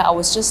was in there, I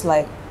was just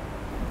like,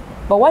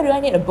 but why do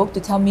I need a book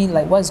to tell me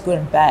like what is good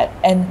and bad?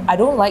 And I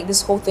don't like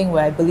this whole thing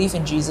where I believe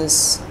in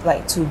Jesus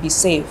like to be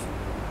saved.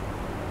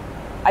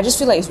 I just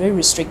feel like it's very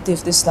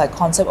restrictive, this like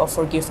concept of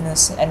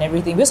forgiveness and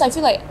everything, because I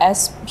feel like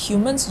as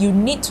humans you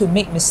need to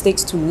make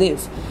mistakes to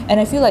live. And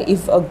I feel like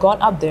if a God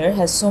up there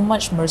has so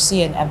much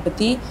mercy and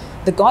empathy,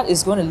 the God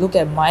is going to look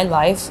at my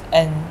life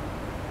and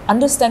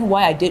understand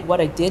why I did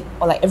what I did,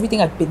 or like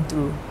everything I've been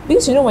through.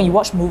 Because you know, when you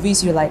watch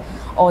movies, you're like,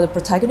 oh, the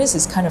protagonist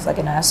is kind of like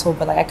an asshole,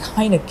 but like I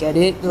kind of get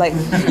it. Like,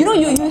 you know,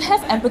 you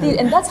have empathy,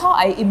 and that's how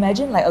I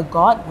imagine like a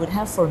God would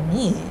have for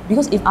me.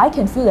 Because if I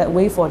can feel that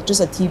way for just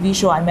a TV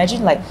show, I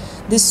imagine like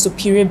this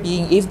superior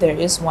being, if there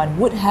is one,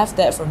 would have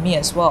that for me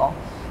as well.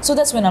 So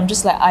that's when I'm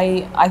just like,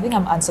 I think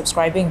I'm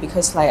unsubscribing,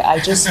 because like I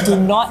just do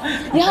not,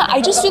 yeah,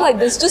 I just feel like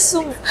there's just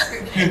some,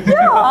 yeah,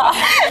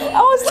 I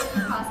was like,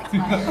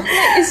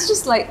 it's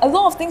just like a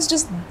lot of things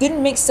just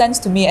didn't make sense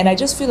to me, and I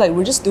just feel like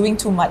we're just doing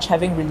too much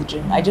having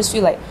religion. I just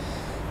feel like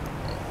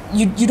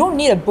you don't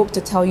need a book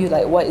to tell you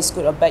like what is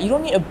good or bad. You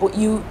don't need a book.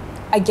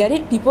 I get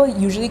it, people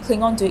usually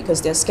cling on to it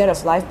because they're scared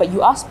of life, but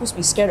you are supposed to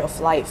be scared of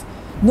life.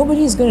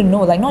 Nobody is going to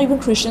know, like not even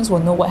Christians will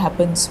know what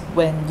happens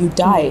when you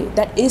die.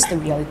 That is the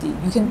reality.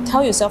 You can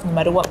tell yourself no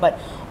matter what, but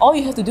all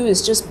you have to do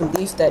is just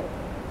believe that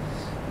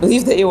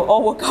it will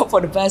all work out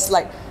for the best.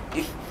 Like,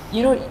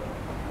 you know,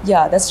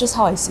 yeah, that's just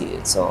how I see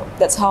it. So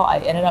that's how I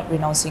ended up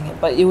renouncing it.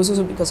 But it was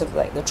also because of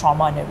like the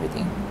trauma and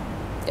everything.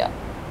 Yeah.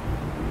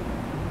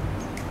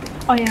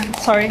 Oh yeah,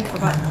 sorry,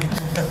 forgot. So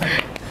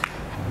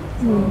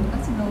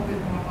let's know a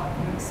bit more about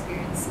your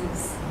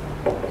experiences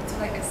into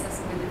like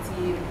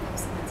accessibility when it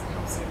comes to mental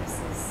health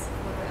services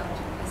for the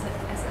as an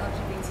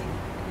LGBT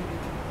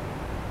individual.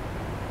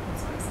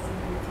 So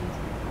accessibility to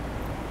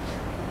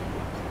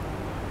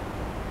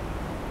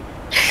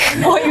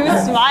Oh, you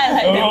smile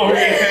like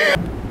that.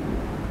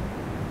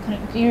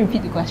 Can you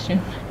repeat the question?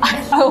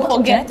 I will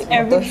forget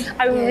I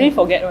will really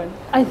forget one.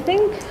 I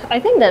think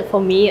that for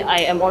me, I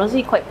am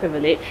honestly quite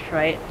privileged,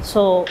 right?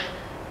 So,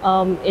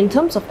 in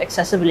terms of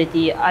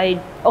accessibility, Thank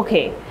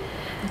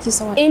you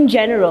so much. in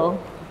general,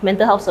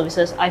 mental health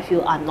services I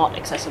feel are not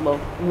accessible.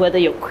 Whether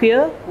you're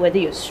queer, whether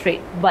you're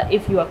straight. But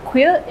if you are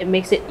queer, it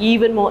makes it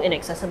even more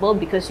inaccessible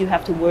because you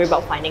have to worry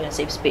about finding a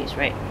safe space,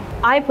 right?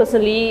 I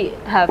personally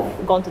have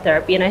gone to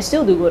therapy, and I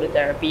still do go to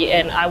therapy,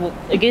 and I would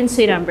again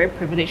say that I'm very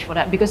privileged for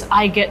that because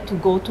I get to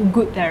go to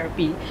good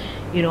therapy,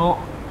 you know.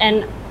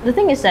 And the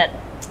thing is that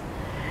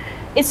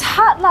it's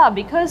hard lah,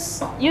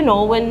 because you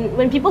know,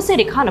 when people say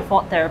they can't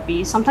afford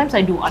therapy, sometimes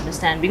I do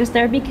understand, because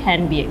therapy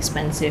can be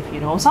expensive, you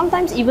know.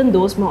 Sometimes even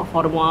those more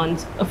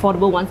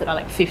affordable ones that are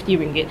like 50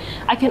 ringgit,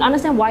 I can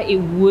understand why it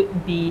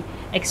would be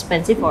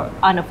expensive or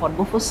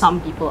unaffordable for some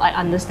people. I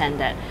understand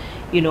that,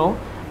 you know.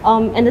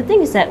 And the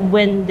thing is that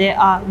when there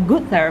are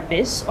good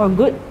therapists or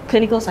good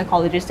clinical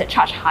psychologists that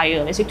charge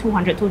higher, let's say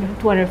 200,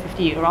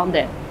 250, around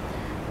there,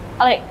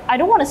 like, I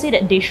don't want to say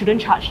that they shouldn't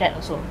charge that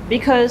also,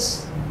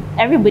 because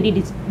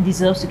everybody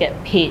deserves to get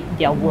paid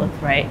their worth,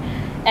 right?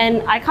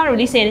 And I can't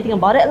really say anything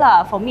about it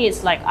lah. For me,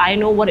 it's like, I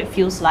know what it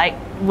feels like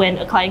when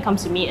a client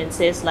comes to me and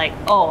says like,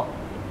 oh,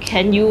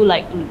 can you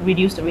like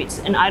reduce the rates?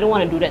 And I don't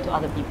want to do that to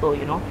other people,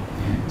 you know.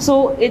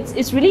 So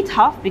it's really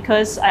tough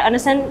because I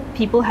understand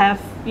people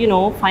have, you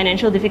know,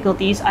 financial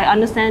difficulties. I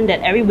understand that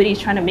everybody is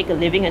trying to make a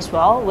living as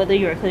well, whether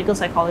you're a clinical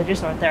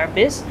psychologist or a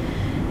therapist.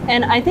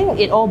 And I think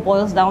it all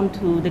boils down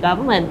to the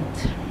government,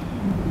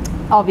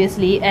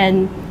 obviously.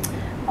 And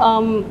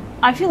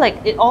I feel like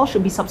it all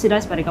should be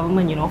subsidized by the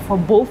government, you know, for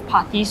both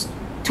parties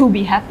to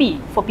be happy,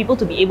 for people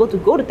to be able to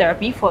go to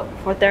therapy, for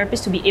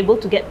therapists to be able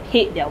to get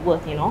paid their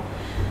worth, you know.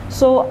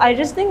 So I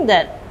just think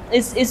that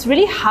it's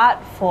really hard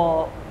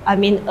for, I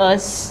mean,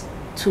 us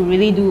to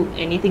really do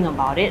anything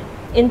about it.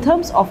 In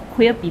terms of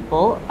queer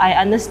people, I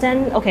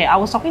understand, okay, I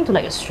was talking to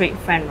like a straight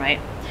friend, right?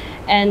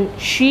 And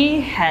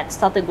she had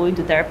started going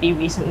to therapy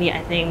recently,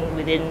 I think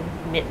within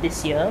mid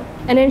this year.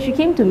 And then she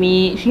came to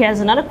me, she has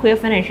another queer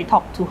friend, and she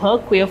talked to her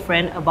queer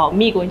friend about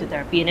me going to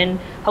therapy. And then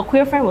her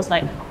queer friend was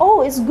like,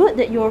 oh, it's good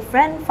that your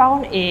friend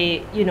found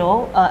a, you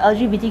know,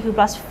 LGBTQ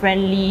plus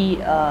friendly,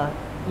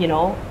 you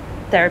know,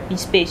 therapy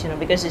space, you know,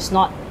 because it's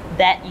not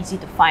that easy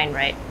to find,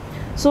 right?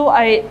 So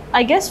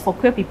I guess for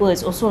queer people,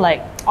 it's also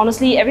like,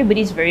 honestly,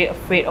 everybody's very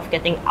afraid of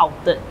getting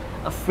outed,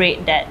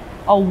 afraid that,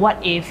 oh,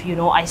 what if, you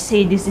know, I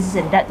say this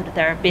and that to the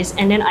therapist,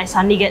 and then I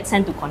suddenly get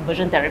sent to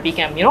conversion therapy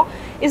camp, you know?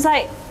 It's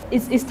like,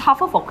 it's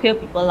tougher for queer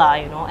people,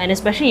 you know, and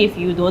especially if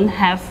you don't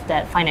have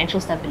that financial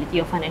stability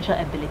or financial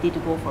ability to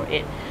go for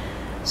it.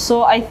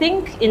 So I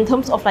think in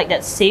terms of like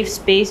that safe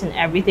space and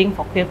everything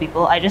for queer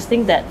people, I just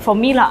think that for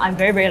me, I'm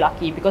very, very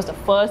lucky because the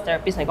first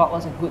therapist I got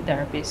was a good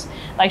therapist.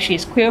 Like,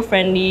 she's queer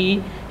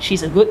friendly,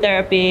 she's a good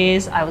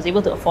therapist, I was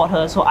able to afford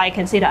her, so I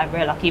can say that I'm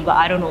very lucky, but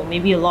I don't know,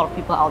 maybe a lot of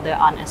people out there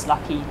aren't as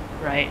lucky,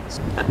 right?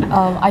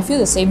 I feel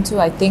the same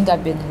too. I think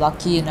I've been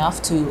lucky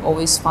enough to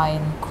always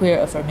find queer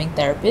affirming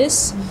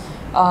therapists.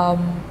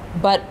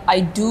 But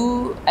I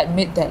do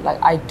admit that like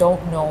I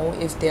don't know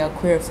if they are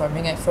queer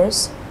affirming at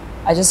first.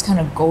 I just kind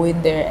of go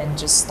in there and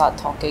just start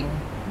talking,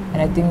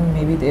 and I think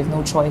maybe they have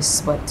no choice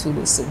but to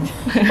listen.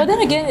 But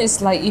then again,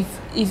 it's like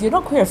if you're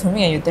not queer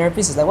affirming and your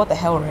therapist is like, what the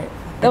hell, right?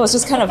 That was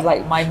just kind of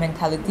like my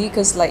mentality,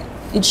 because like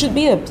it should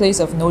be a place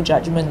of no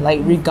judgment, like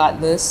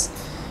regardless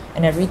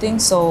and everything.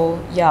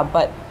 So yeah,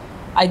 but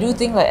I do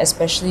think like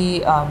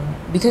especially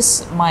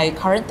because my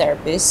current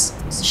therapist,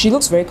 she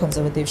looks very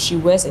conservative. She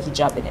wears a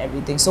hijab and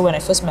everything. So when I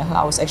first met her,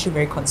 I was actually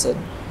very concerned,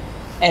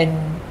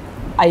 and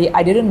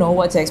I didn't know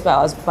what to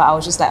expect. But I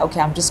was just like,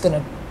 okay, I'm just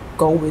gonna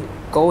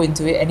go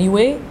into it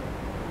anyway.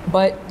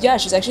 But yeah,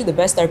 she's actually the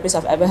best therapist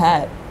I've ever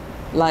had.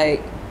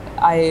 Like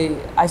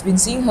I've been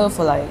seeing her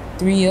for like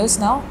 3 years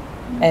now,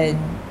 and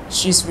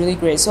she's really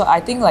great. So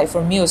I think like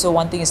for me also,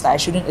 one thing is that I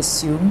shouldn't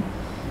assume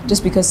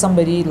just because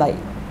somebody like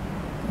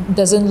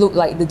doesn't look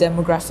like the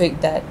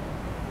demographic that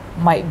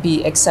might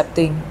be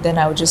accepting, then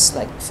I would just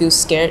like feel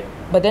scared.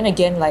 But then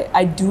again, like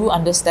I do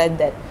understand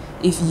that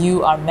if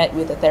you are met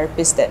with a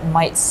therapist that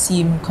might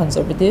seem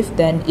conservative,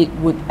 then it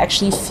would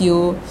actually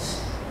feel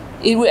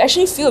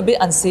a bit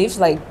unsafe,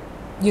 like,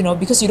 you know,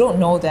 because you don't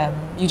know them.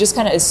 You just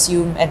kind of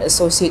assume and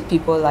associate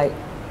people like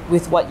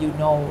with what you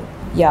know.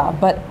 Yeah,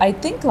 but I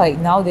think like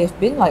now they've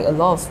been like a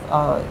lot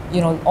of you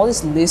know, all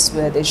these lists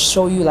where they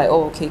show you like,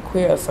 oh, okay,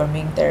 queer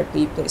affirming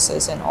therapy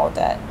places and all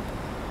that.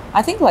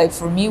 I think like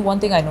for me,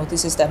 one thing I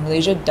noticed is that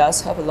Malaysia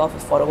does have a lot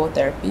of affordable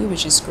therapy,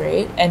 which is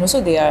great, and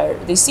also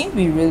they seem to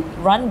be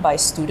run by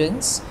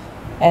students,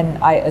 and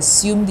I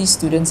assume these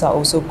students are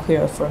also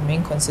queer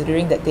affirming,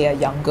 considering that they are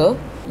younger.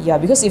 Yeah,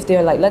 because if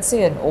they're like, let's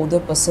say an older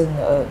person,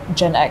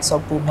 Gen X or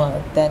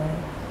Boomer, then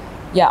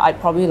yeah, I'd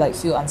probably like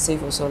feel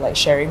unsafe also, like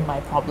sharing my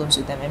problems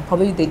with them, and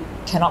probably they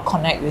cannot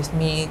connect with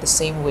me the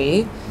same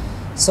way.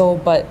 So,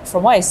 but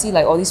from what I see,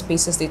 like all these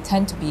spaces, they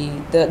tend to be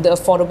the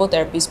affordable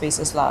therapy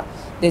spaces lah.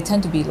 They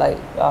tend to be like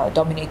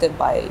dominated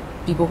by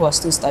people who are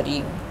still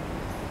studying,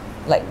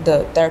 like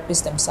the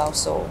therapists themselves.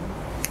 So,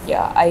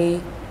 yeah,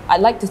 I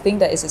like to think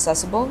that it's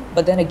accessible,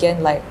 but then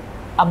again, like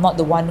I'm not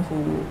the one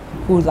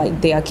who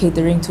like they are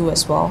catering to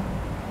as well,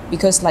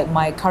 because like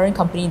my current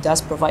company does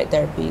provide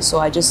therapy, so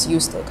I just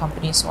use the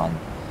company's one.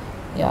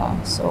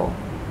 Yeah, so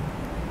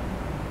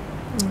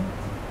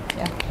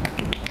yeah.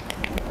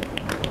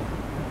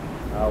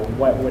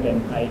 What would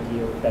an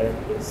ideal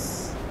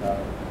therapist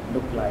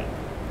look like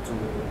to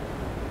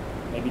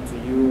maybe to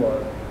you,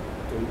 or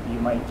you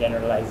might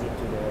generalize it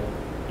to the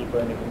people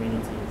in the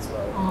community as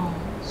well? Oh,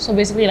 so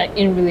basically like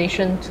in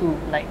relation to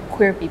like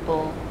queer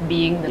people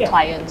being the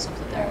clients of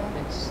the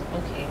therapist.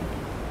 Okay.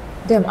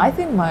 Damn, I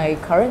think my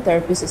current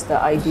therapist is the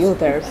ideal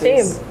therapist.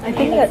 Same, I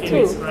think that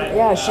too.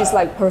 Yeah, she's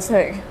like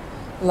perfect,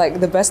 like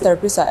the best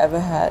therapist I ever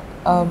had.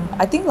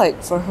 I think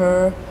like for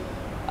her,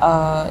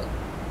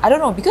 I don't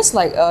know, because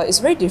like it's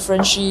very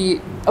different.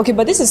 Okay,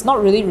 but this is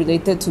not really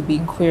related to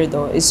being queer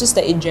though. It's just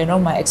that in general,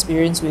 my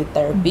experience with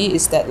therapy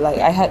is that like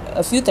I had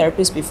a few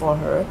therapists before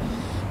her,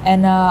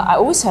 and I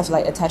always have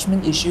like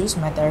attachment issues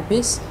with my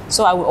therapist.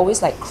 So I would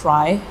always like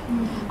cry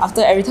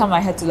after every time I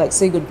had to like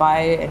say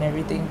goodbye and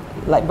everything.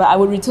 Like, but I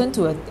would return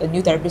to a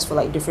new therapist for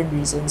like different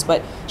reasons.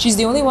 But she's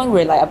the only one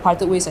where like I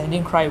parted ways and I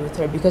didn't cry with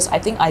her, because I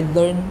think I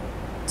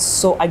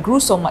grew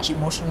so much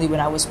emotionally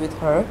when I was with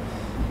her.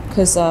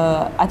 because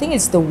I think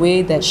it's the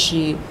way that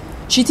she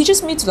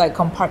teaches me to like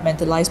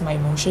compartmentalize my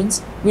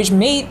emotions, which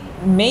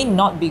may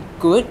not be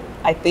good,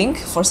 I think,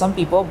 for some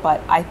people,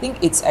 but I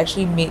think it's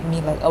actually made me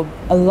like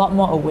a lot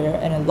more aware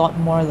and a lot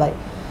more like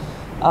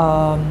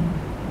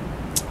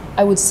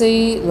I would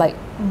say like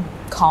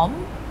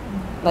calm.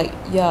 Like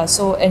yeah,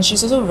 so and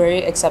she's also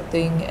very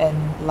accepting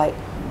and like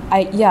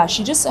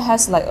she just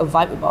has like a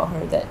vibe about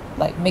her that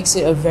like makes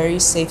it a very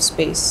safe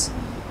space.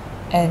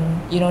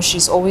 And you know,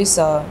 she's always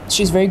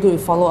she's very good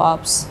with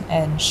follow-ups,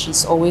 and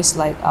she's always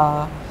like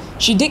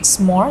she digs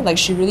more, like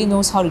she really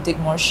knows how to dig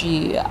more.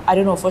 She, I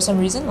don't know, for some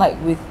reason, like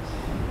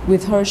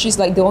with her, she's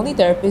like the only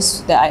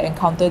therapist that I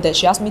encountered that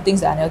she asked me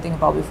things that I never think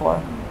about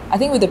before. I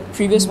think with the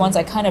previous ones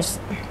I kind of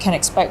can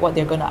expect what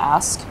they're gonna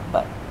ask,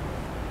 but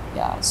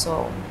yeah,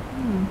 so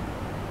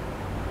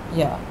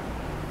yeah.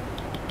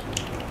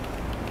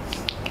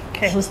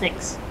 Okay, who's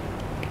next?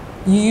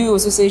 You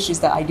also say she's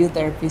the ideal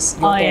therapist,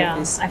 your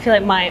therapist. Yeah. I feel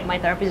like my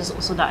therapist is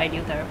also the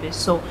ideal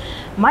therapist. So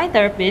my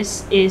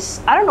therapist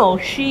is, I don't know,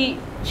 she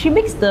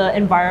makes the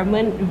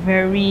environment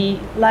very,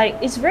 like,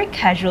 it's very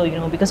casual, you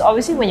know, because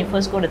obviously when you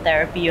first go to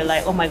therapy, you're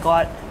like, oh my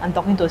god, I'm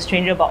talking to a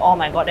stranger about all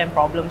my goddamn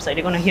problems, like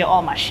they're gonna hear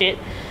all my shit,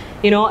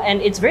 you know,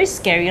 and it's very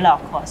scary lah,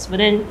 of course. But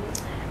then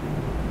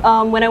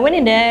when I went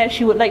in there,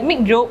 she would like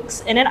make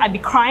jokes and then I'd be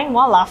crying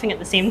while laughing at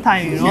the same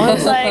time, you know.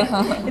 It's like,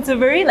 it's a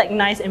very like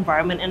nice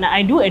environment, and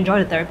I do enjoy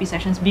the therapy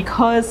sessions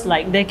because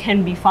like there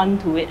can be fun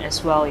to it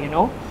as well, you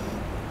know.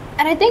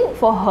 And I think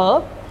for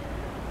her,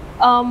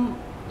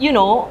 you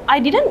know, I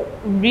didn't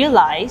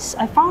realize,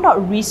 I found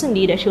out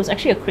recently that she was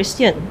actually a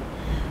Christian.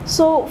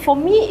 So for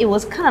me, it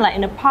was kind of like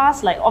in the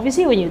past, like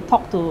obviously when you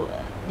talk to,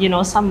 you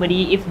know,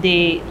 somebody, if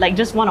they like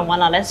just one-on-one,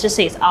 let's just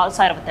say it's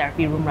outside of a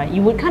therapy room, right?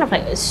 You would kind of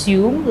like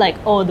assume like,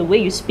 oh, the way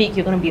you speak,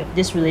 you're going to be of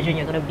this religion,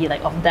 you're going to be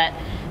like of that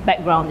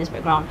background, this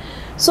background.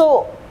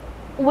 So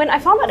when I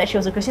found out that she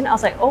was a Christian, I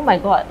was like, oh my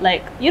god,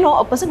 like, you know,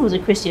 a person who's a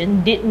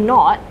Christian did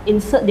not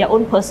insert their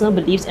own personal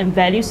beliefs and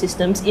value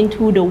systems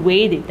into the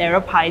way they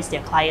therapize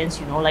their clients,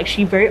 you know. Like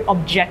she very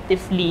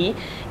objectively,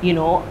 you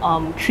know,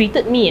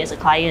 treated me as a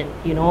client,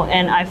 you know,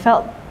 and I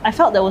felt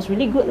that was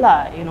really good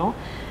lah, you know.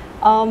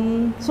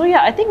 So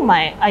yeah, I think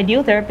my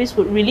ideal therapist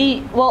would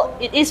really, well,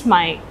 it is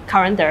my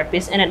current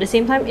therapist, and at the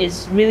same time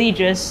is really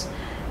just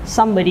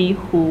somebody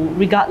who,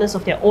 regardless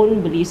of their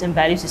own beliefs and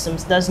value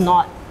systems, does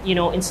not, you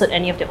know, insert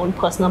any of their own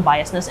personal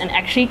biasness and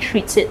actually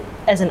treats it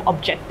as an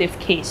objective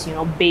case, you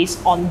know,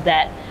 based on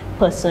that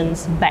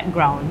person's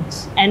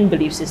backgrounds and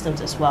belief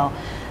systems as well.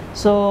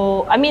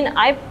 So, I mean,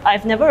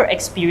 I've never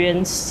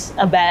experienced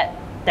a bad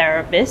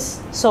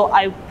therapist, so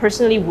I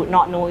personally would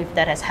not know if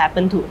that has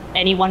happened to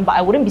anyone, but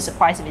I wouldn't be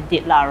surprised if it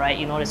did lah, right?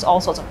 You know, there's all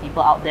sorts of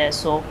people out there.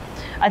 So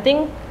I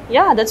think,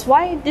 yeah, that's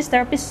why this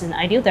therapist is an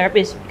ideal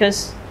therapist,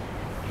 because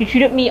she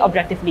treated me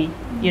objectively,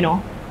 you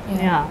know.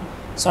 Yeah.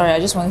 Sorry, I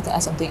just wanted to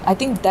add something. I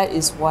think that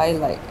is why,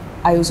 like,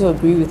 I also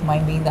agree with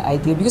mine being the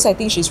ideal, because I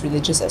think she's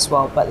religious as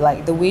well, but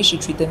like the way she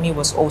treated me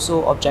was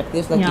also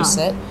objective, like you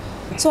said.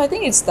 So I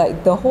think it's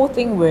like the whole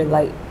thing where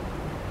like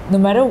no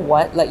matter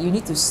what, like you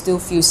need to still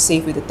feel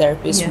safe with the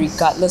therapist,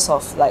 regardless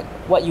of like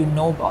what you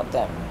know about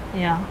them.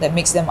 Yeah. That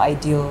makes them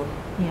ideal.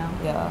 Yeah.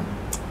 Yeah.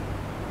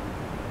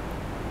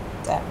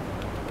 Damn.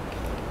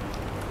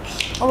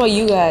 What about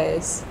you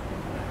guys?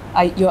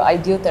 Your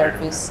ideal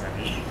therapist.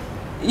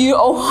 You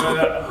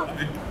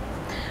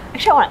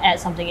Actually, I want to add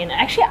something in.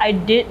 Actually, I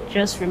did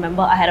just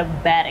remember I had a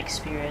bad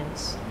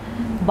experience,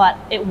 but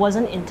it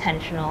wasn't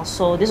intentional.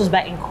 So this was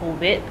back in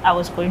COVID. I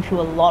was going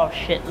through a lot of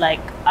shit. Like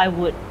I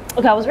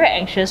was very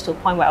anxious to a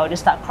point where I would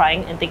just start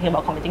crying and thinking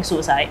about committing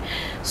suicide.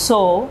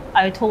 So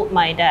I told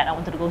my dad I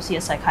wanted to go see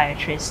a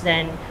psychiatrist.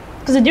 Then,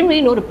 because I didn't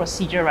really know the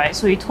procedure, right?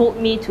 So he told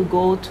me to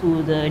go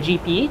to the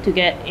GP to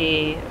get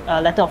a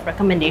letter of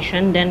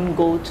recommendation, then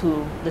go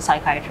to the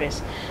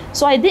psychiatrist.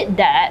 So I did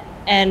that,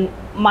 and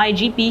my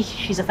GP,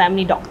 she's a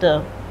family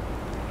doctor.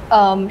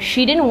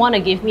 She didn't want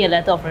to give me a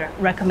letter of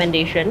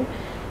recommendation.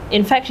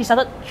 In fact, she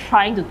started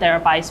trying to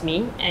therapize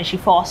me, and she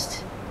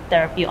forced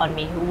therapy on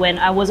me when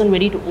I wasn't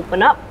ready to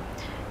open up.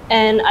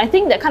 And I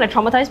think that kind of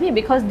traumatized me,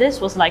 because this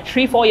was like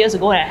 3-4 years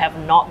ago and I have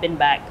not been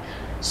back.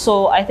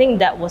 So I think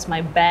that was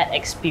my bad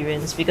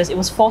experience, because it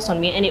was forced on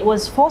me, and it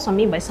was forced on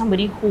me by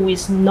somebody who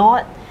is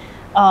not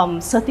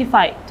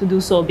certified to do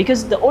so,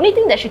 because the only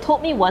thing that she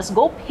told me was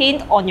go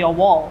paint on your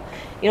wall.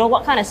 You know,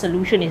 what kind of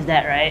solution is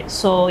that, right?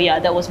 So yeah,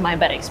 that was my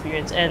bad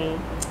experience. And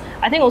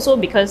I think also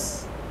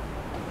because,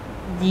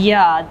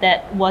 yeah,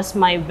 that was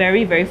my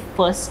very, very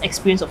first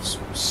experience of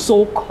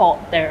so-called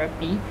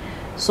therapy.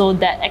 So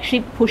that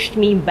actually pushed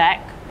me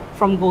back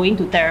from going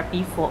to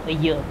therapy for a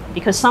year,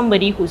 because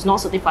somebody who's not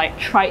certified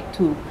tried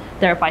to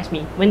therapize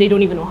me when they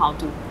don't even know how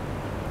to.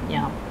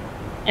 Yeah.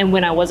 And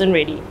when I wasn't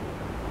ready.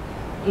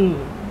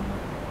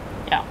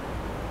 Yeah.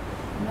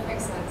 That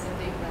makes sense. I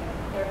think like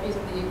therapy is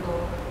something you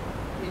go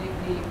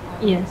really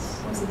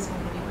yes. most in some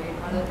way,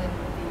 rather than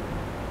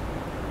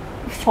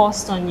being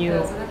forced on you.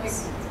 Yeah, so that makes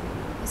sense.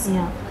 So,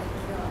 Yeah. like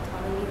your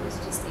autonomy was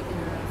just taken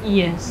away.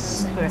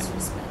 Yes, Like correct.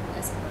 disrespect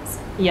as a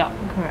person. Yeah,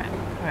 correct.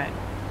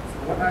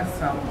 What are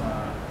some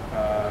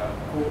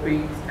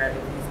coping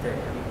strategies that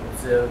have been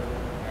observed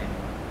and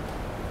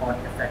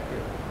found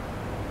effective?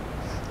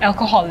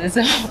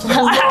 Alcoholism.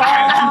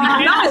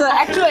 Now it's an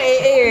actual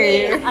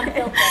AA.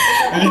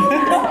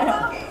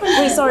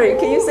 Wait, sorry,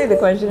 can you say the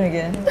question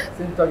again?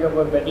 Since talking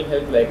about mental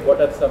health, like what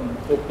are some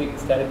coping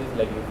strategies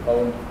like you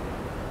found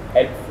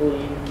helpful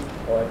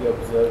or have you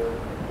observed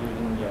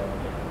during your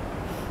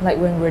Like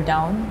when we're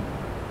down?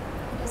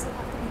 It doesn't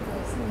have to be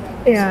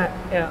good.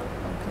 Yeah.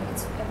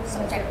 It's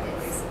subjective.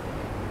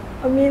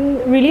 I mean,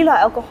 really like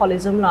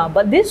alcoholism lah.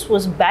 But this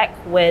was back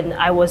when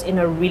I was in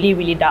a really,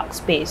 really dark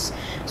space.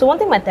 So one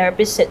thing my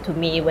therapist said to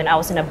me when I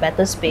was in a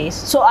better space,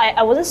 so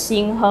I wasn't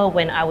seeing her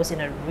when I was in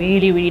a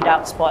really, really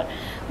dark spot.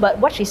 But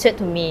what she said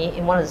to me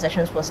in one of the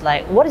sessions was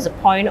like, what is the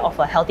point of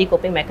a healthy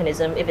coping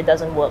mechanism if it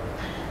doesn't work?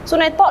 So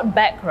when I thought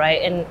back,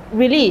 right, and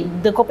really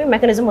the coping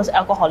mechanism was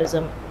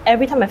alcoholism.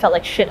 Every time I felt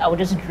like shit, I would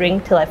just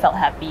drink till I felt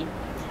happy.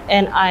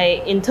 And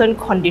I in turn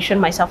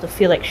conditioned myself to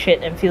feel like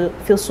shit and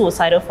feel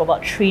suicidal for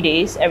about 3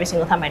 days every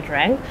single time I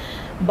drank.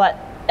 But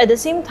at the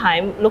same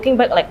time, looking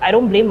back, like I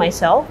don't blame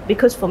myself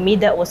because for me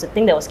that was the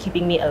thing that was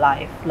keeping me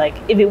alive. Like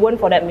if it weren't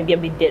for that, maybe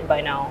I'd be dead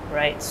by now,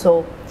 right?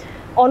 So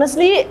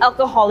honestly,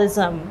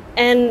 alcoholism.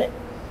 And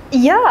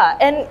yeah,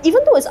 and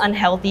even though it's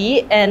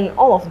unhealthy and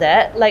all of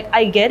that, like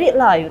I get it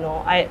lah, you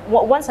know.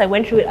 Once I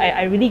went through it,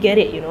 I really get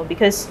it, you know,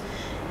 because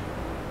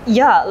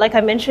yeah, like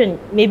I mentioned,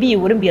 maybe you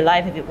wouldn't be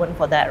alive if it weren't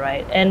for that,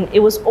 right? And it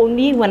was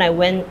only when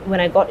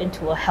I got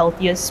into a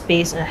healthier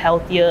space and a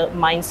healthier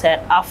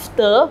mindset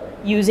after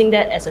using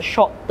that as a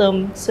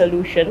short-term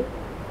solution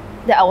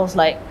that I was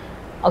like,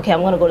 okay,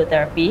 I'm gonna go to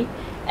therapy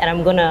and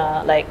I'm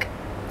gonna like,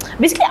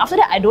 basically after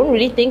that, I don't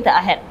really think that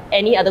I had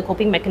any other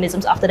coping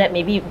mechanisms after that,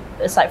 maybe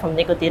aside from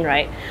nicotine,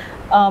 right?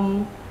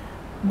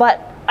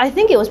 But I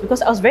think it was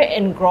because I was very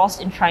engrossed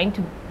in trying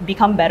to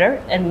become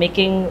better and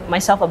making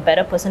myself a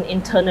better person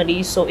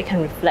internally so it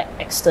can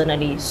reflect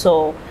externally.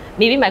 So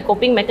maybe my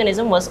coping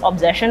mechanism was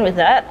obsession with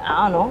that.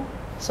 I don't know.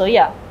 So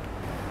yeah.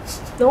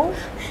 No?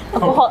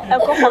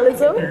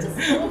 Alcoholism?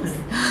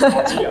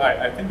 Actually,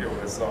 I think it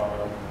was,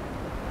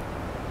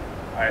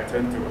 I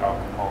turned to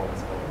alcohol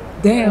as well.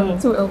 Damn,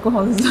 to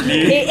alcoholism.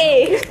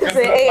 AA. Because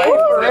Say at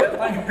AA. that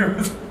time it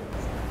was-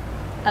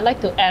 I'd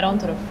like to add on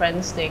to the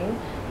friends thing.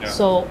 Yeah.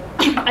 So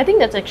I think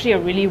that's actually a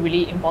really,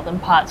 really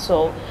important part.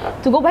 So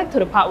to go back to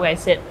the part where I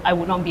said I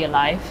would not be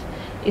alive,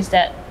 is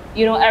that,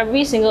 you know,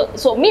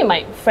 so me and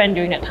my friend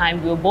during that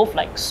time, we were both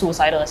like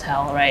suicidal as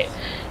hell, right?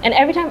 And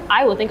every time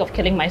I would think of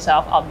killing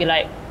myself, I'll be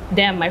like,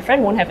 damn, my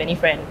friend won't have any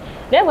friend.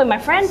 Then when my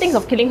friend thinks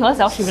of killing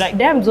herself, she'll be like,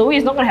 damn, Zoe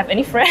is not gonna have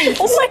any friends.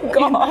 Oh my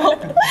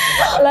god.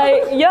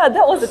 Like, yeah,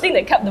 that was the thing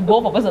that kept the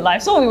both of us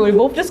alive. So we were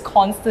both just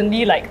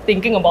constantly like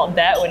thinking about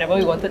that whenever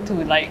we wanted to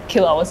like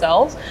kill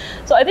ourselves.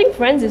 So I think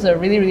friends is a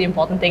really, really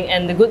important thing.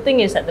 And the good thing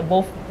is that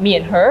both me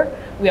and her,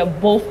 we are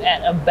both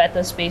at a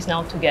better space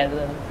now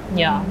together.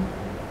 Yeah.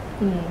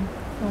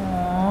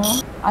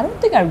 Aww. I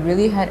don't think I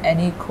really had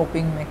any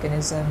coping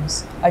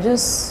mechanisms. I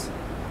just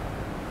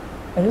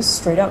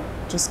straight up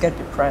just get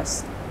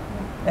depressed.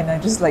 And I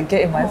just like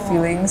get in my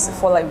feelings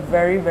for like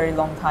very, very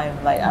long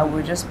time. Like I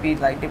would just be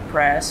like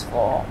depressed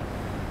for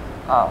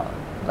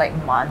like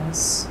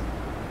months.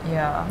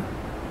 Yeah.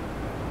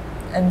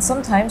 And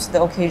sometimes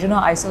the occasional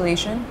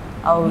isolation,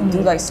 I would do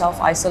like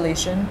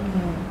self-isolation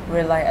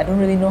where like I don't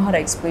really know how to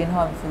explain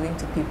how I'm feeling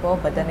to people.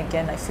 But then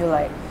again, I think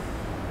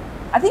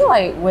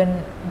like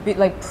when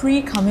like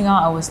pre coming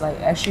out, I was like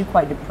actually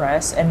quite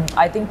depressed, and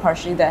I think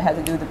partially that had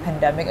to do with the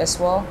pandemic as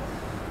well.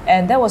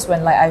 And that was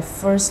when like I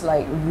first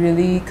like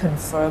really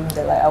confirmed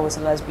that like I was a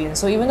lesbian.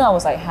 So even though I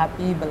was like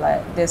happy, but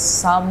like there's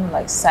some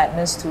like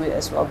sadness to it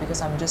as well, because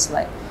I'm just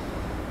like,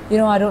 you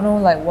know, I don't know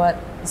like what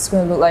it's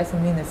gonna look like for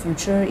me in the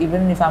future.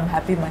 Even if I'm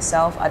happy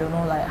myself, I don't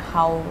know like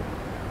how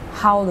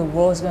the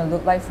world is gonna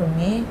look like for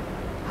me.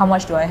 How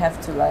much do I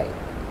have to like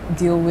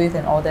deal with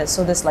and all that.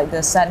 So there's like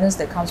the sadness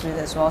that comes with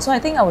it as well. So I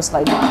think I was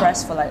like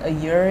depressed for like a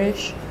year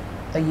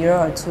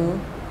or two.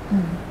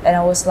 And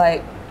I was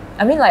like,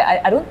 I mean, like,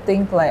 I don't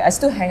think, like, I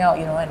still hang out,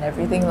 you know, and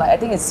everything. Like, I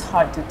think it's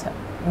hard to tell.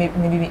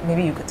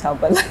 Maybe you could tell,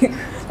 but,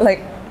 like,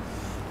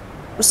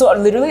 so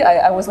literally,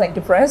 I was, like,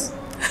 depressed.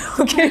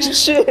 Okay,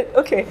 shit,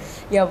 okay.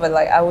 Yeah, but,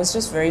 like, I was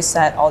just very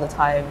sad all the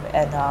time,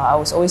 and I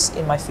was always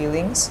in my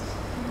feelings.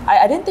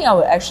 I didn't think I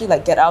would actually,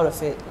 like, get out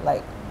of it.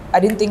 Like, I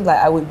didn't think, like,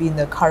 I would be in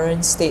the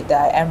current state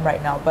that I am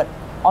right now. But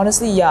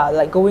honestly, yeah,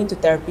 like, going to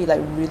therapy,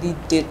 like, really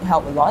did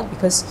help a lot,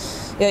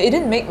 because yeah, it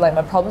didn't make like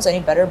my problems any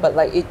better, but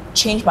like it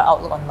changed my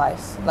outlook on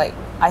life. Like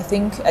I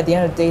think at the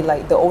end of the day,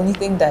 like the only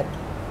thing that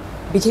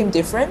became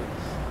different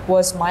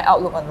was my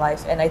outlook on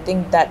life, and I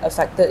think that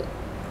affected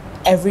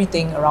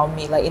everything around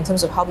me, like in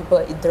terms of how people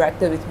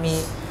interacted with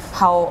me,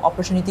 how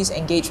opportunities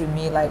engage with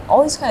me, like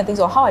all these kind of things,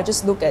 or how I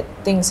just look at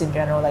things in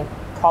general, like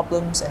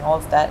problems and all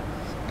of that.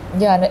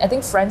 Yeah, and I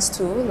think friends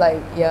too,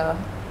 like yeah,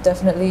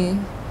 definitely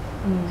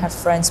have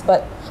friends,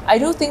 but I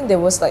do think there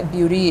was like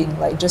beauty in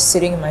like just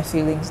sitting in my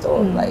feelings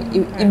though. Like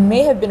it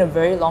may have been a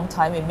very long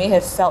time, it may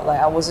have felt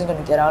like I wasn't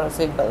going to get out of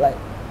it, but like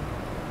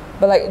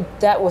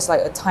that was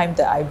like a time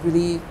that I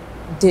really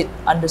did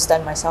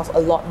understand myself a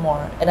lot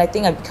more, and I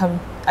think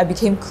I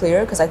became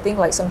clear, because I think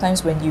like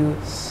sometimes when you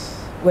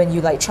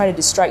like try to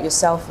distract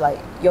yourself, like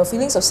your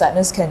feelings of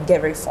sadness can get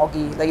very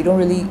foggy. Like you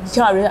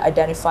cannot really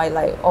identify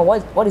like, oh,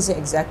 what is it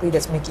exactly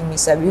that's making me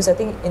sad? Because I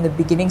think in the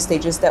beginning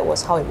stages that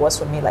was how it was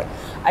for me. Like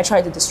I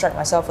tried to distract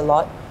myself a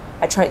lot.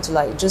 I tried to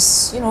like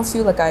just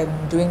feel like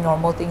I'm doing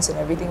normal things and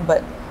everything.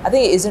 But I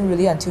think it isn't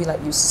really until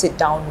like you sit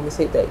down with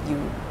it that you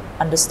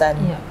understand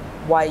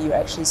why you're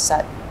actually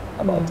sad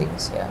about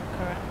things. Yeah.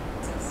 Correct.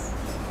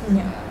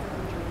 Yeah.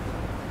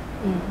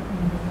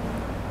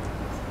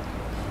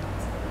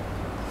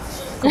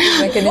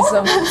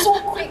 Mechanism. It's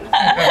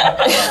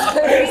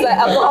like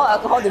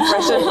alcohol,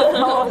 depression.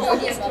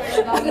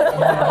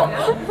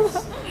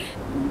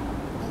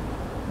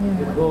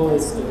 The goal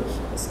is to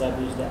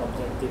establish that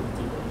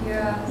objectivity that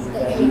Yeah. you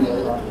value a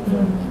lot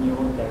in your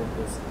own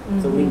therapist.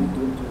 So we need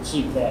to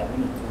achieve that. We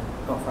need to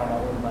confront our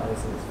own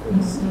biases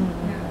first.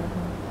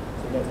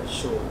 So that's a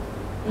show.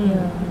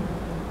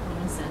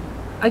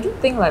 I do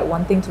think like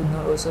one thing to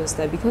note also is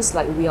that because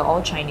like we are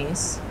all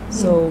Chinese,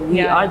 so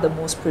we are the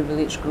most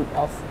privileged group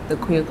of the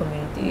queer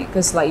community.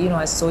 Because like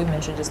as Zoe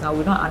mentioned just now,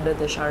 we're not under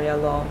the Sharia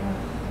law,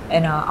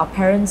 and our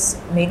parents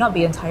may not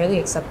be entirely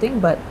accepting,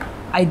 but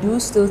I do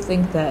still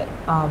think that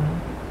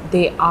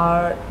they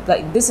are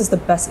like, this is the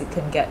best it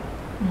can get,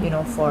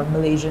 for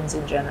Malaysians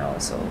in general.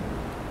 So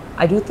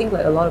I do think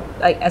like a lot of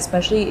like,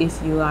 especially if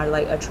you are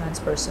like a trans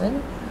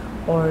person,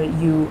 or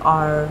you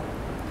are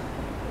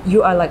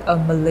like a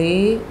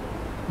Malay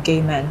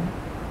gay man,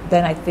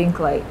 then I think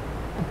like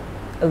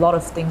a lot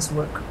of things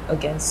work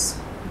against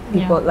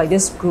people, like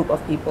this group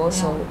of people.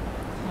 So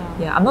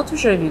I'm not too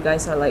sure if you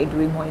guys are like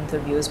doing more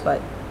interviews, but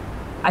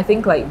I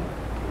think like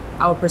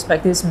our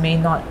perspectives may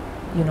not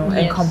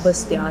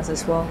encompass theirs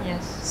as well.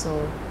 Yes.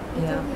 So yeah.